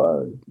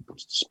Java, it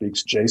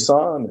speaks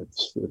JSON,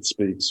 it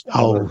speaks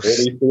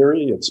vulnerability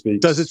theory, it speaks.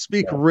 Does it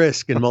speak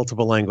risk in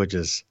multiple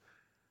languages?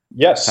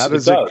 Yes. How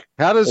does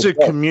it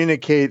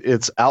communicate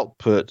its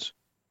output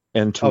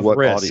and to what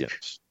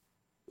audience?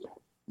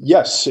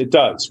 Yes, it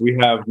does. We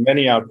have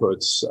many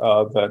outputs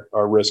that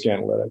are risk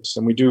analytics,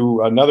 and we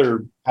do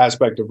another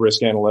aspect of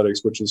risk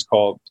analytics, which is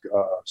called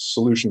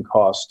solution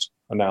cost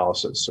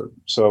analysis.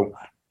 So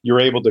you're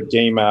able to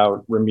game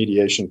out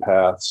remediation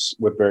paths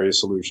with various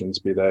solutions,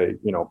 be they,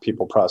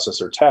 people,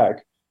 process, or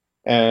tech,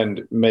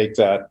 and make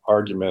that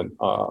argument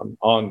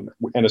on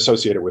and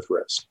associate it with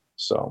risk.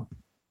 So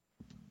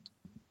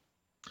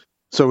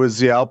is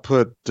the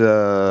output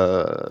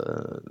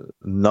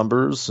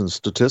numbers and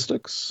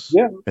statistics?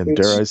 Yeah, and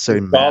dare I say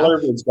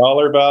math? It's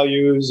dollar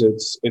values.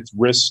 It's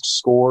risk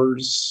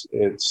scores.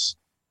 It's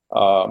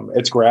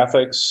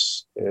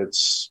graphics.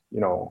 It's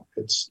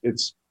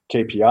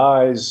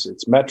KPIs,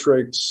 it's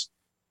metrics,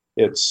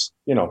 it's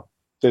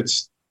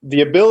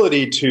the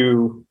ability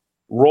to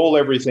roll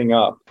everything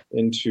up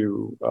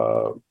into,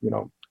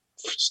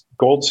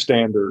 gold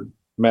standard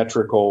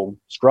metrical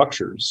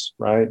structures,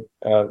 right?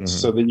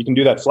 So that you can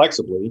do that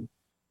flexibly.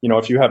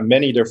 If you have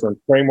many different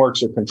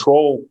frameworks or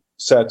control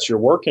sets you're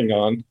working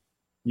on,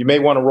 you may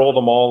want to roll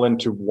them all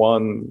into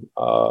one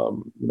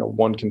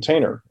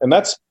container. And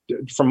that's,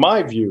 from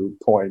my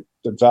viewpoint,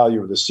 the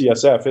value of the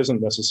CSF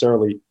isn't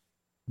necessarily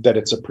that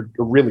it's a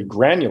really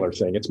granular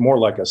thing. It's more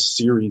like a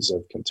series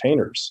of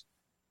containers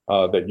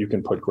that you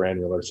can put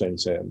granular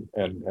things in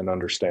and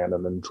understand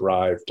them and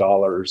drive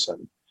dollars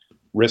and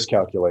risk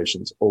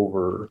calculations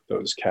over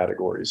those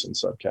categories and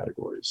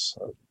subcategories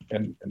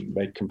and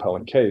make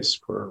compelling case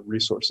for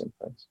resourcing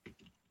things.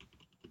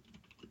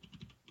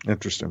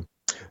 Interesting.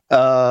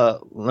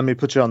 Let me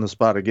put you on the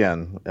spot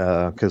again,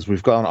 because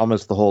we've gone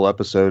almost the whole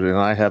episode and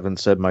I haven't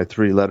said my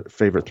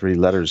favorite three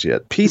letters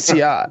yet.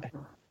 PCI.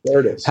 There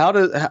it is. How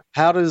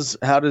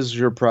does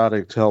your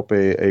product help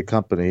a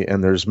company,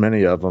 and there's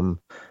many of them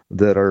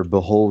that are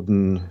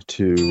beholden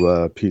to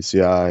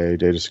PCI, a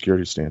data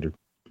security standard?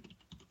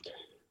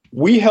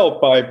 We help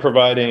by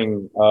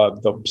providing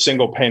the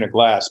single pane of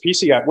glass.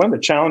 PCI, one of the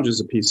challenges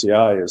of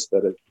PCI is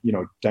that it,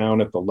 down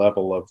at the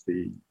level of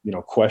the,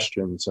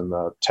 questions and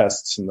the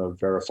tests and the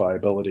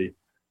verifiability,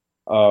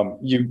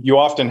 you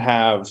often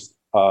have,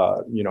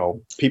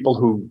 people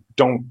who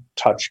don't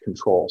touch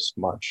controls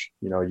much.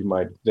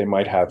 They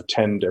might have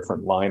 10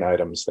 different line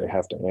items they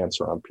have to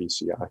answer on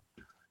PCI.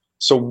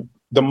 So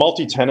the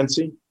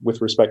multi-tenancy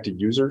with respect to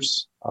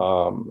users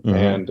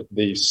and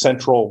the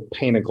central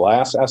pane of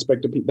glass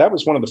aspect of that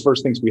was one of the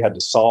first things we had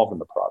to solve in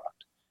the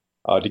product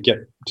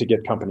to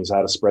get companies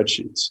out of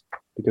spreadsheets,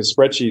 because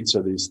spreadsheets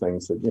are these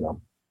things that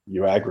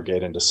you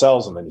aggregate into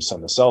cells and then you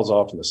send the cells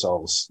off, and the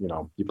cells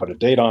you put a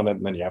date on it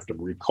and then you have to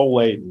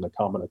recollate and the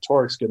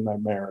combinatorics get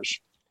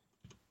nightmarish.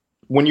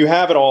 When you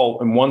have it all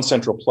in one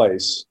central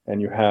place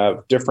and you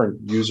have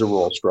different user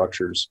role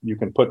structures, you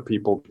can put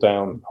people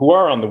down who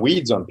are on the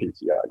weeds on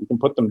PCI. You can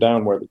put them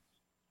down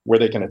where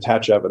they can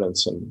attach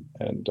evidence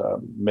and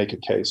make a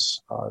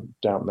case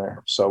down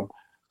there. So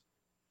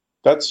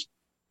that's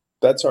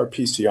our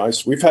PCI.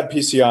 So we've had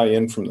PCI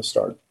in from the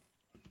start.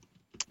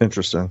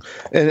 Interesting.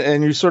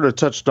 And you sort of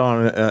touched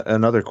on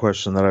another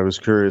question that I was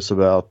curious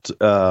about.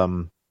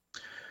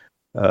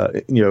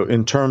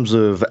 In terms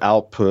of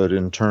output,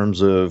 in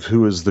terms of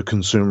who is the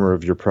consumer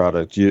of your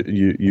product,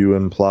 you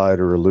implied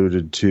or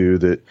alluded to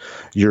that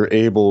you're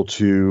able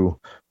to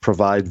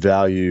provide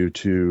value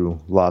to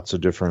lots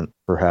of different,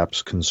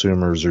 perhaps,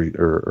 consumers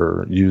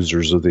or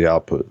users of the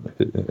output.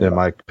 Am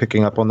I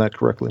picking up on that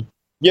correctly?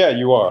 Yeah,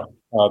 you are.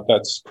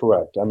 That's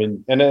correct. I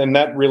mean, and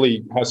that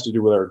really has to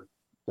do with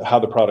how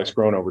the product's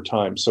grown over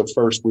time. So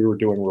first, we were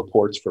doing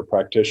reports for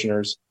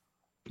practitioners.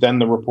 Then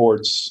the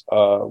reports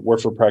were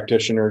for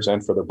practitioners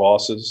and for their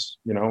bosses,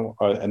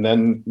 and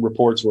then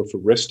reports were for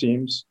risk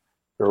teams.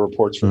 There were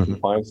reports for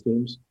compliance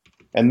teams.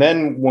 And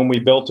then when we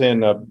built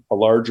in a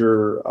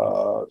larger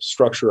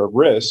structure of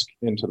risk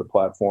into the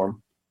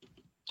platform,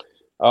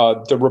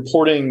 the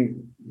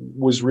reporting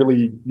was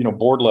really,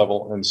 board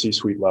level and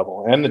C-suite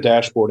level, and the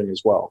dashboarding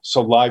as well. So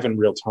live in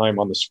real time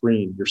on the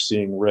screen, you're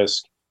seeing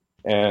risk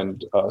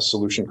and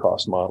solution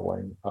cost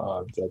modeling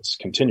that's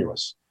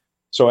continuous.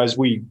 So as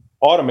we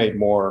automate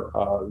more,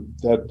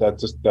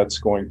 that's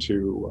going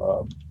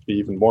to be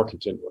even more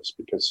continuous,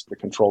 because the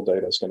control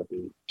data is going to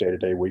be day to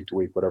day, week to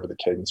week, whatever the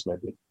cadence may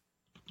be.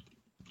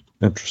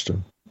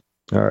 Interesting.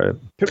 All right.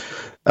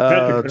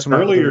 Patrick,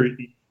 earlier.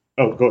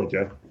 Oh, go ahead,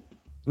 Jeff.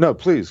 No,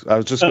 please. I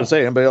was just going to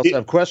say, anybody else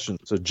have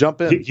questions? So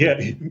jump in.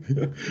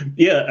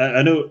 Yeah.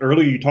 I know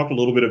earlier you talked a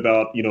little bit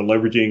about,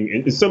 leveraging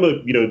and some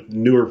of,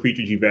 newer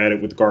features you've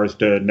added with regards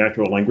to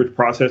natural language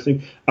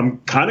processing. I'm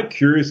kind of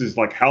curious as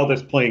how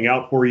that's playing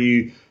out for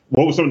you.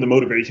 What was some of the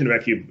motivation of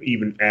actually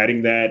even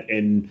adding that?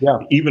 And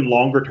even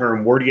longer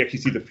term, where do you actually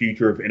see the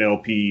future of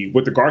NLP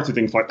with regards to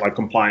things like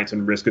compliance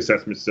and risk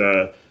assessments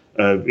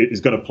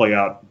is going to play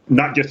out,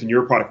 not just in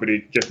your product, but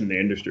just in the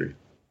industry?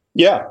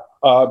 Yeah,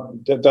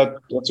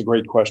 that's a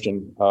great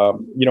question.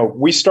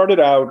 We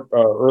started out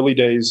early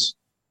days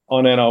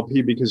on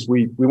NLP because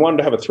we wanted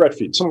to have a threat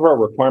feed. Some of our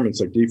requirements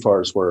like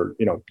DFARS were,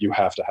 you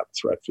have to have a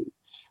threat feed.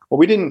 Well,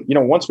 we didn't,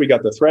 once we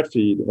got the threat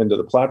feed into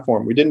the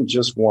platform, we didn't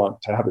just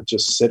want to have it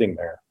just sitting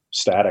there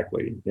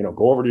statically.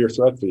 Go over to your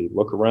threat feed,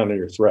 look around at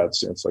your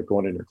threats. It's like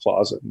going in your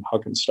closet and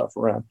hucking stuff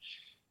around.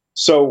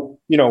 So,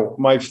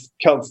 my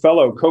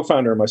fellow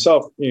co-founder and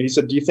myself, he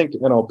said, do you think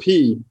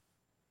NLP,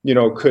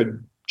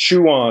 could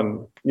chew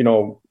on,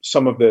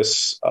 some of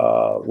this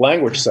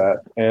language set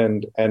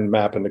and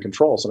map into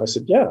controls? And I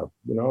said, yeah,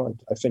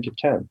 I think it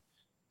can.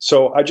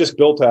 So I just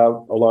built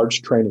out a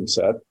large training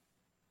set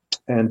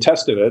and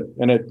tested it,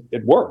 and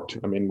it worked.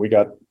 I mean, we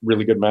got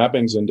really good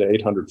mappings into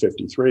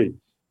 853.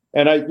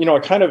 And I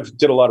kind of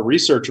did a lot of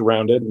research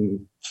around it and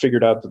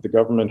figured out that the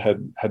government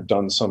had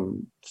done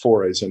some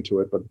forays into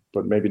it,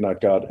 but maybe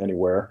not got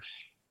anywhere.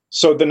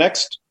 So the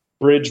next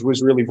bridge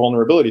was really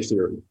vulnerability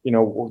theory.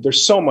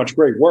 There's so much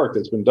great work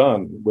that's been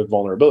done with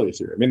vulnerability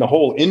theory. I mean, the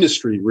whole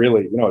industry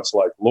really, it's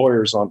like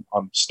lawyers on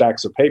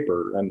stacks of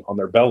paper and on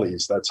their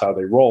bellies. That's how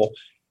they roll.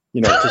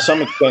 To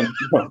some extent,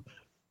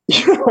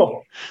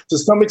 to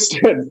some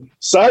extent,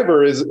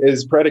 cyber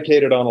is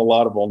predicated on a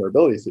lot of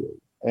vulnerability theory,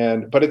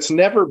 but it's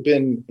never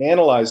been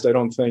analyzed, I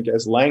don't think,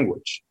 as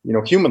language,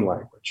 human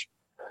language.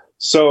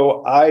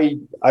 So I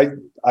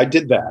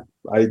did that.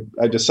 I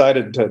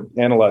decided to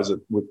analyze it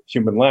with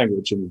human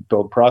language and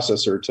build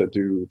processor to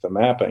do the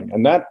mapping,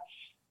 and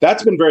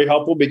that's been very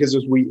helpful because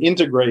as we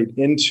integrate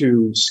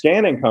into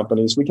scanning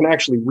companies, we can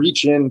actually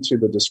reach into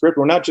the description.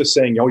 We're not just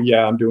saying, "Oh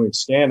yeah, I'm doing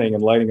scanning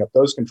and lighting up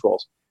those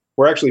controls."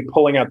 We're actually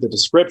pulling out the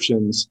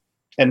descriptions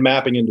and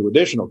mapping into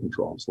additional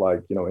controls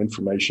like,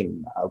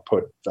 information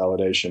output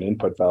validation,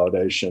 input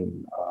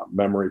validation,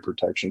 memory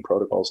protection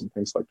protocols, and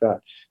things like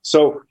that.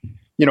 So,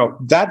 the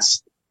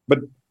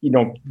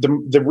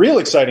real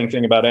exciting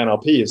thing about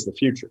NLP is the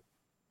future,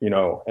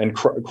 and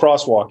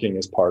crosswalking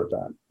is part of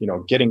that,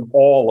 getting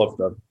all of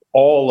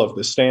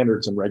the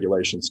standards and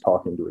regulations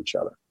talking to each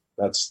other.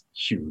 That's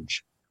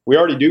huge. We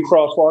already do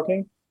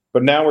crosswalking,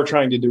 but now we're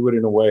trying to do it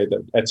in a way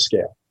that at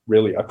scale,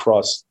 really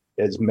across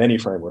as many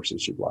frameworks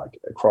as you'd like,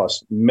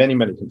 across many,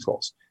 many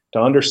controls,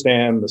 to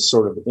understand the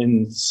sort of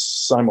in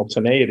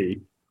simultaneity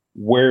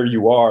where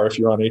you are, if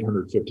you're on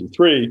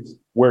 853,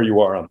 where you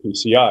are on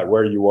PCI,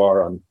 where you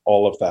are on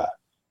all of that.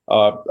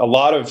 A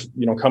lot of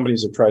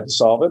companies have tried to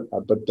solve it,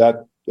 but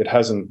that it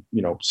hasn't.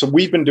 So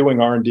we've been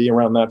doing R&D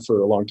around that for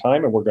a long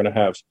time, and we're going to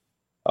have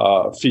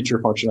feature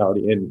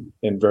functionality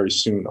in very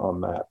soon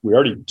on that. We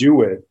already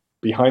do it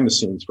behind the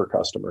scenes for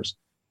customers,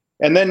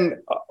 and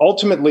then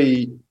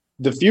ultimately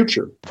the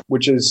future,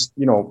 which is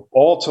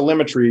all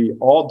telemetry,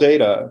 all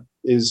data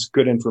is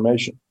good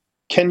information.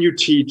 Can you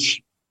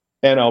teach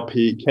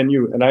NLP?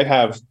 And I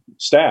have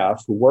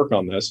staff who work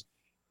on this.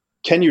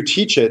 Can you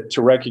teach it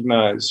to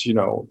recognize,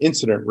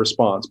 incident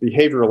response,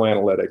 behavioral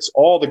analytics,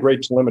 all the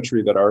great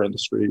telemetry that our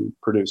industry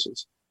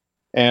produces?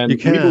 And you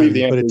can, we believe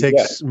the answer but it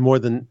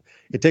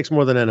takes more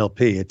than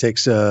NLP. It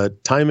takes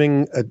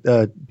timing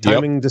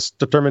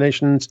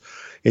determinations.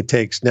 It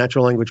takes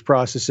natural language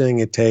processing.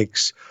 It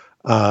takes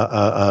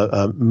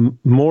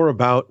more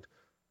about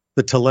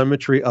the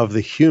telemetry of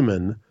the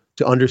human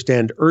to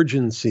understand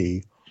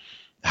urgency,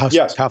 how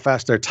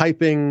fast they're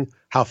typing,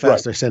 how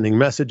fast they're sending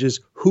messages,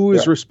 who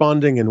is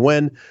responding and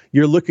when.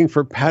 You're looking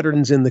for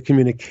patterns in the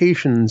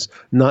communications,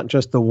 not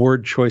just the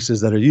word choices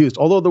that are used.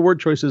 Although the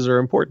word choices are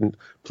important,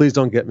 please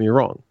don't get me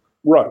wrong.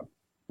 Right.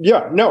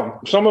 Yeah, no,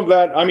 some of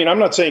that, I'm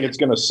not saying it's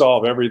going to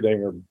solve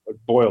everything or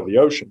boil the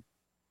ocean.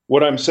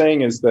 What I'm saying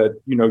is that,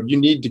 you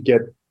need to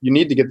get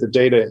the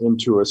data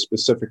into a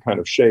specific kind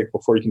of shape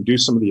before you can do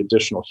some of the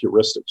additional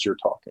heuristics you're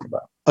talking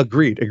about.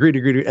 Agreed.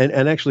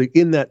 And actually,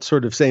 in that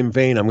sort of same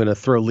vein, I'm going to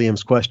throw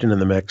Liam's question in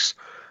the mix.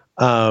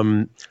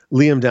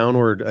 Liam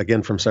Downward,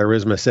 again from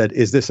Cyrisma, said,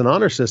 "Is this an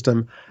honor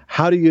system?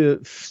 How do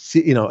you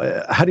see?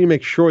 How do you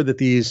make sure that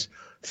these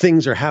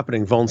things are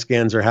happening? Vuln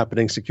scans are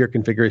happening, secure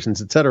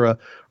configurations, etc.,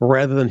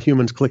 rather than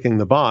humans clicking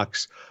the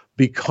box?"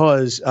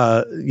 Because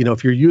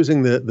if you're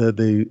using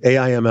the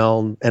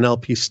AI/ML,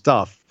 NLP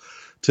stuff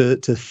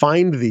to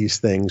find these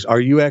things, are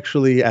you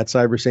actually at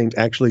CyberSaint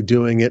actually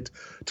doing it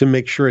to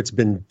make sure it's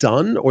been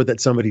done, or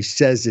that somebody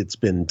says it's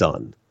been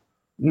done?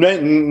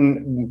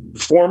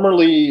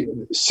 Formally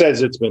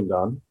says it's been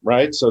done,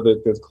 right? So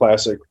the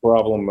classic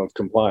problem of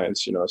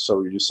compliance,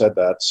 so you said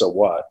that, so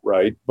what,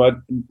 right? But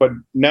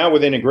now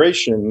with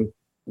integration,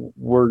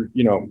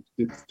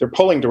 they're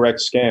pulling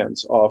direct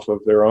scans off of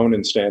their own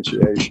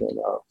instantiation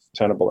of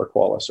Tenable or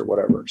Qualys or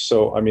whatever.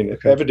 So, in an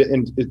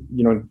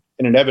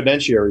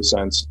evidentiary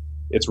sense,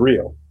 it's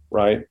real,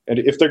 right? And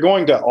if they're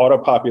going to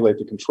auto-populate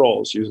the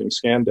controls using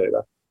scan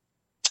data,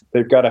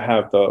 they've got to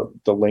have the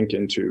link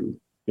into,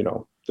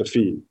 the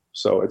feed.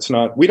 So it's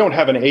not, we don't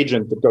have an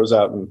agent that goes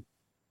out and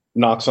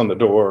knocks on the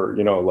door,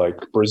 like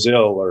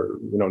Brazil or,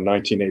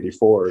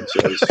 1984 and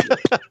says,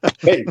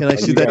 "Hey, can I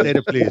see that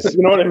data, please?"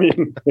 You know what I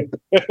mean?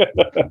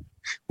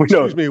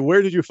 Excuse me,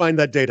 where did you find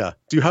that data?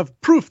 Do you have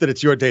proof that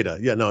it's your data?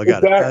 Yeah, no, I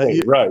got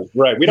it. Right.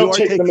 We don't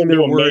take them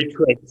into a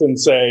matrix and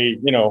say,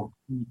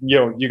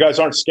 you guys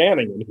aren't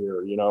scanning in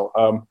here,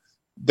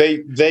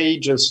 They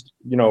just,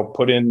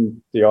 put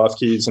in the auth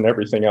keys and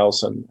everything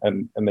else, and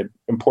they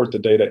import the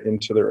data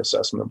into their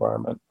assessment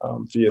environment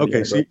via.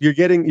 Okay, so you're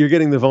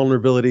getting the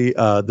vulnerability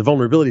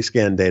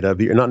scan data,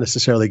 but you're not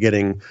necessarily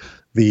getting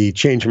the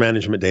change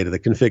management data, the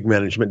config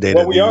management data.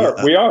 Well, we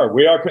are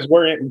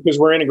because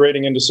we're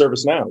integrating into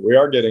ServiceNow. We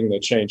are getting the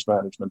change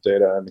management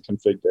data and the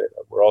config data.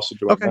 We're also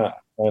doing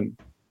that, and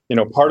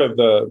part of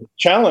the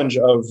challenge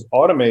of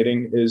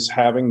automating is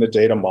having the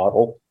data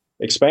model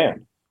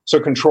expand. So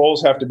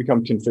controls have to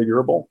become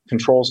configurable.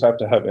 Controls have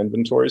to have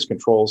inventories.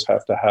 Controls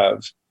have to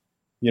have,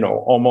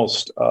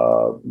 almost,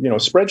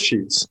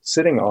 spreadsheets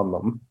sitting on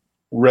them,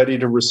 ready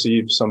to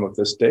receive some of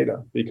this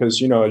data.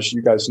 Because, as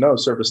you guys know,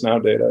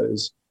 ServiceNow data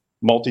is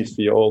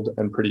multi-field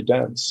and pretty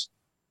dense.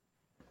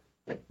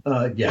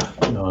 I'm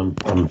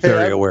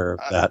very aware of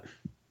that.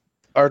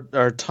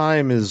 our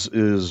time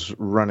is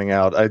running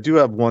out. I do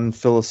have one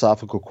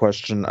philosophical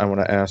question I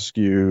want to ask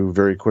you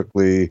very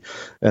quickly,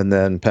 and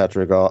then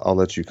Patrick, I'll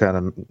let you kind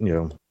of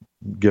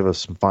give us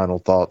some final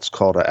thoughts,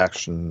 call to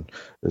action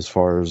as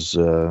far as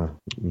your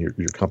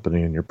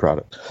company and your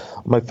product.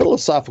 My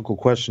philosophical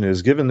question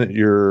is: given that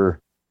you're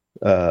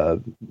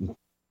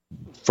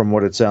from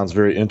what it sounds,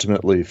 very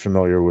intimately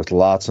familiar with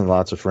lots and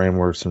lots of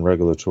frameworks and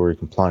regulatory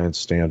compliance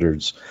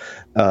standards.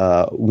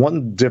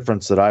 One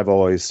difference that I've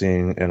always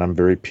seen, and I'm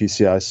very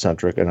PCI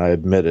centric, and I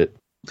admit it,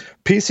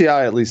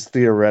 PCI, at least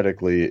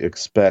theoretically,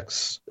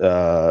 expects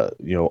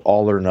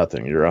all or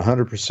nothing. You're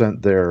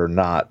 100% there or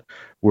not.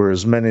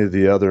 Whereas many of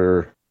the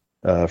other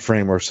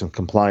frameworks and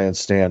compliance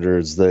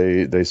standards,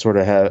 they sort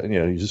of have,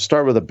 you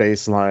start with a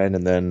baseline,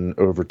 and then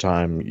over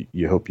time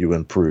you hope you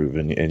improve,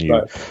 and you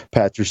right.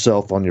 pat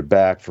yourself on your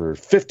back for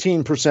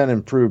 15%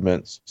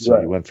 improvements. So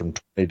right. You went from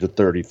 20 to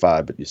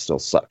 35, but you still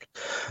suck.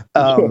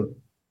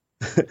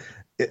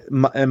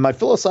 My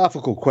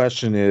philosophical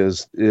question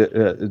is,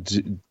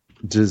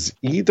 does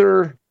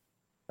either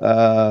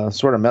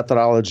sort of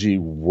methodology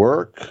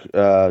work?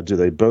 Do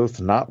they both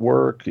not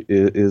work?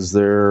 Is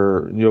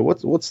there,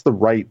 what's the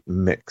right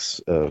mix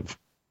of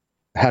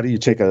how do you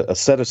take a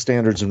set of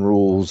standards and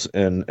rules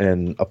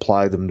and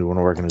apply them to an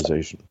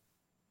organization?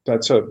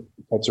 That's a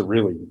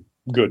really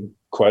good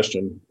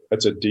question.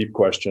 That's a deep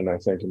question, I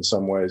think, in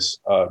some ways.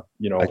 I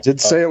did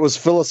say it was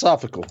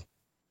philosophical.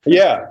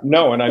 Yeah,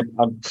 no, and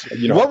I'm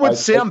what would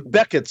Sam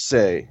Beckett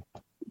say?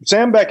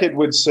 Sam Beckett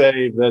would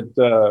say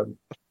that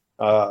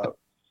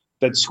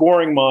that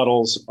scoring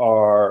models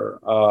are,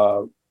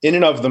 in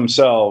and of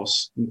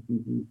themselves,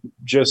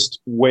 just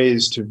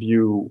ways to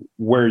view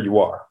where you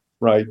are,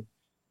 right?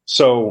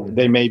 So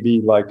they may be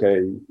like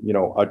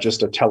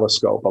just a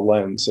telescope, a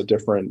lens, a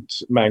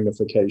different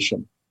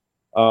magnification.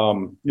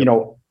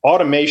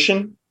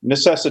 Automation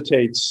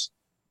necessitates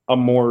a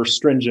more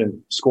stringent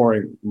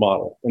scoring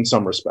model in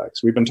some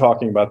respects. We've been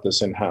talking about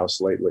this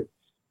in-house lately,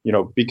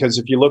 because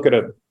if you look at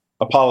a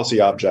policy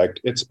object,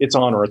 it's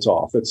on or it's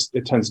off.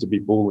 It tends to be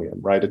Boolean,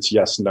 right? It's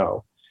yes,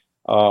 no.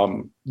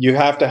 You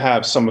have to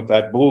have some of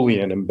that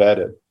Boolean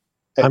embedded.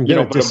 I'm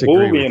going to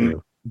disagree with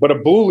you. But a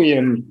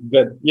Boolean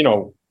that,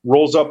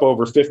 rolls up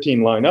over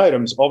 15 line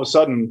items, all of a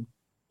sudden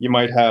you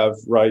might have,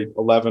 right,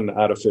 11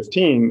 out of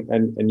 15,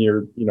 and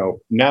you're,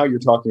 now you're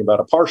talking about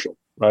a partial,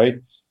 right?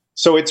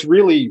 So it's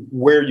really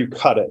where you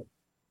cut it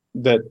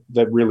that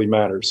really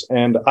matters.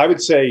 And I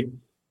would say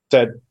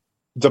that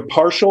the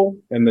partial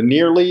and the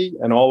nearly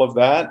and all of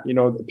that,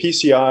 the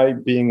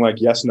PCI being like,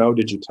 yes, no,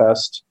 did you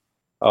test?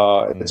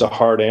 It's a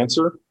hard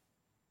answer.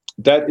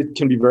 That it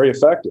can be very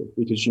effective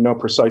because you know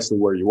precisely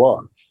where you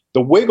are.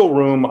 The wiggle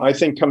room, I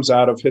think,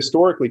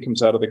 historically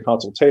comes out of the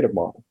consultative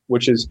model,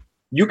 which is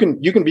you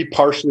can be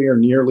partially or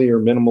nearly or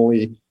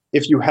minimally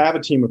if you have a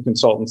team of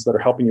consultants that are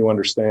helping you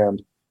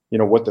understand,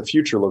 what the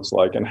future looks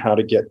like and how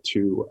to get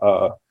to,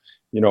 a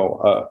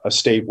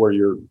state where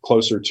you're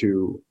closer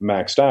to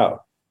maxed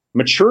out.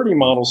 Maturity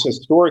models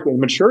historically,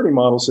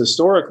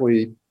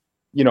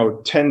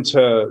 tend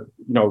to,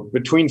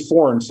 between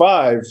 4 and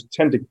 5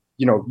 tend to,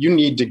 you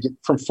need to get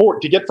from 4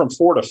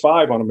 to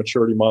 5 on a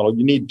maturity model.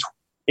 You need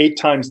 8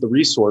 times the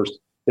resource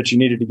that you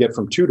needed to get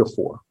from 2 to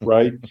 4,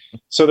 right?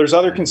 So there's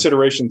other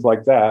considerations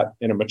like that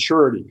in a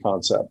maturity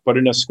concept, but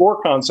in a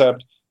score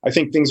concept, I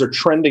think things are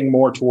trending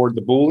more toward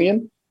the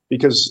Boolean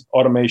because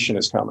automation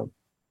is coming.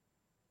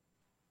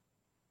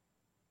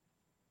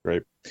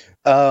 Great.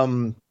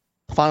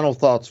 Final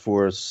thoughts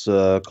for us,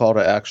 call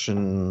to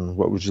action.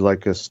 What would you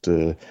like us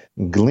to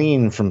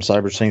glean from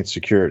CyberSaint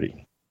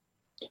Security?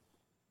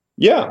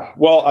 Yeah,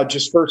 well, I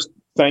just first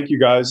thank you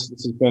guys.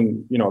 This has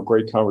been, a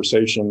great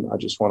conversation. I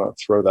just want to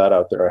throw that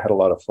out there. I had a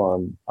lot of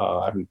fun.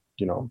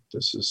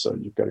 This is,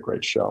 you've got a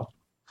great show.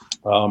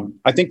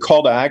 I think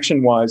call to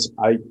action wise,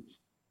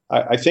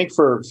 I think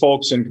for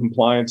folks in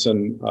compliance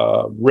and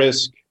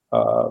risk,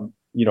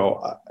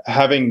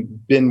 having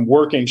been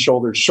working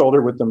shoulder to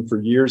shoulder with them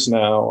for years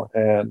now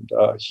and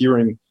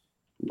hearing,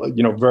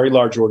 very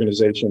large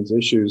organizations'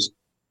 issues,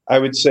 I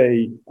would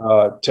say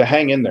to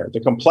hang in there.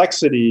 The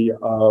complexity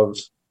of,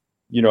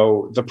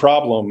 the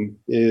problem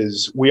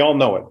is we all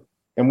know it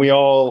and we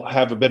all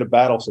have a bit of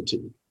battle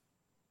fatigue.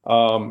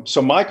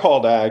 So my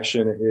call to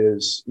action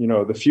is,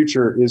 the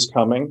future is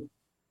coming.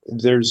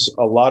 There's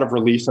a lot of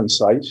relief in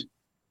sight.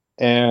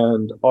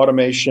 And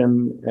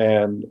automation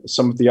and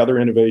some of the other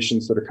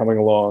innovations that are coming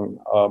along,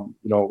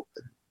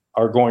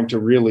 are going to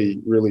really,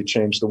 really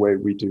change the way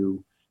we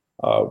do,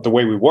 the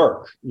way we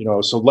work.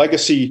 So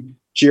legacy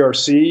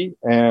GRC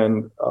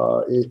and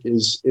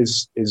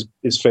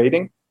is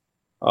fading,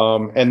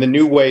 and the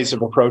new ways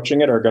of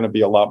approaching it are going to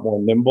be a lot more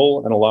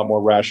nimble and a lot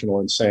more rational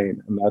and sane.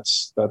 And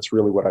that's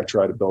really what I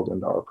try to build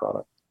into our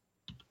product.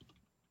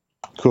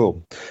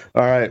 Cool.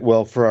 All right.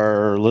 Well, for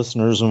our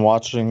listeners and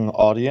watching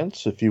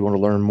audience, if you want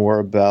to learn more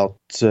about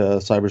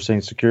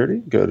CyberSaint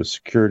Security, go to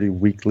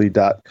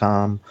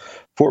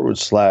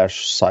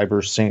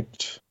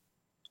securityweekly.com/CyberSaint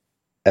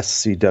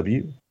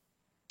SCW.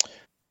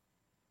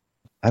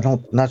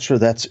 Not sure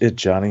that's it,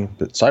 Johnny,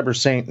 but Cyber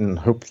Saint, and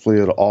hopefully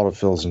it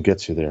autofills and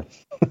gets you there.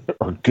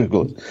 Or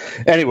Google it.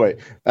 Anyway,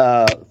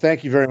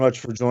 thank you very much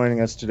for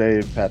joining us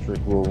today, Patrick.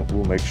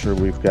 We'll make sure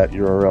we've got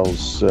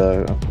URLs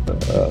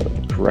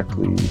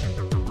correctly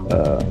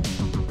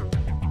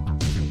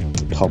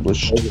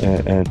published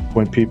and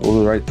point people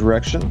in the right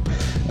direction.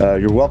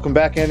 You're welcome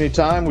back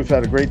anytime. We've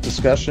had a great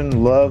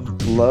discussion. Love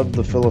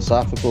the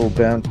philosophical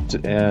bent,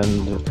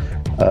 and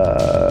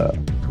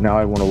now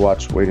I want to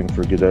watch Waiting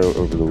for Godot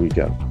over the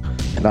weekend.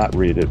 Not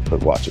read it,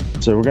 but watch it.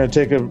 So we're going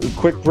to take a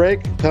quick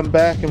break, come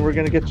back, and we're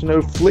going to get to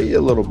know Flea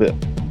a little bit.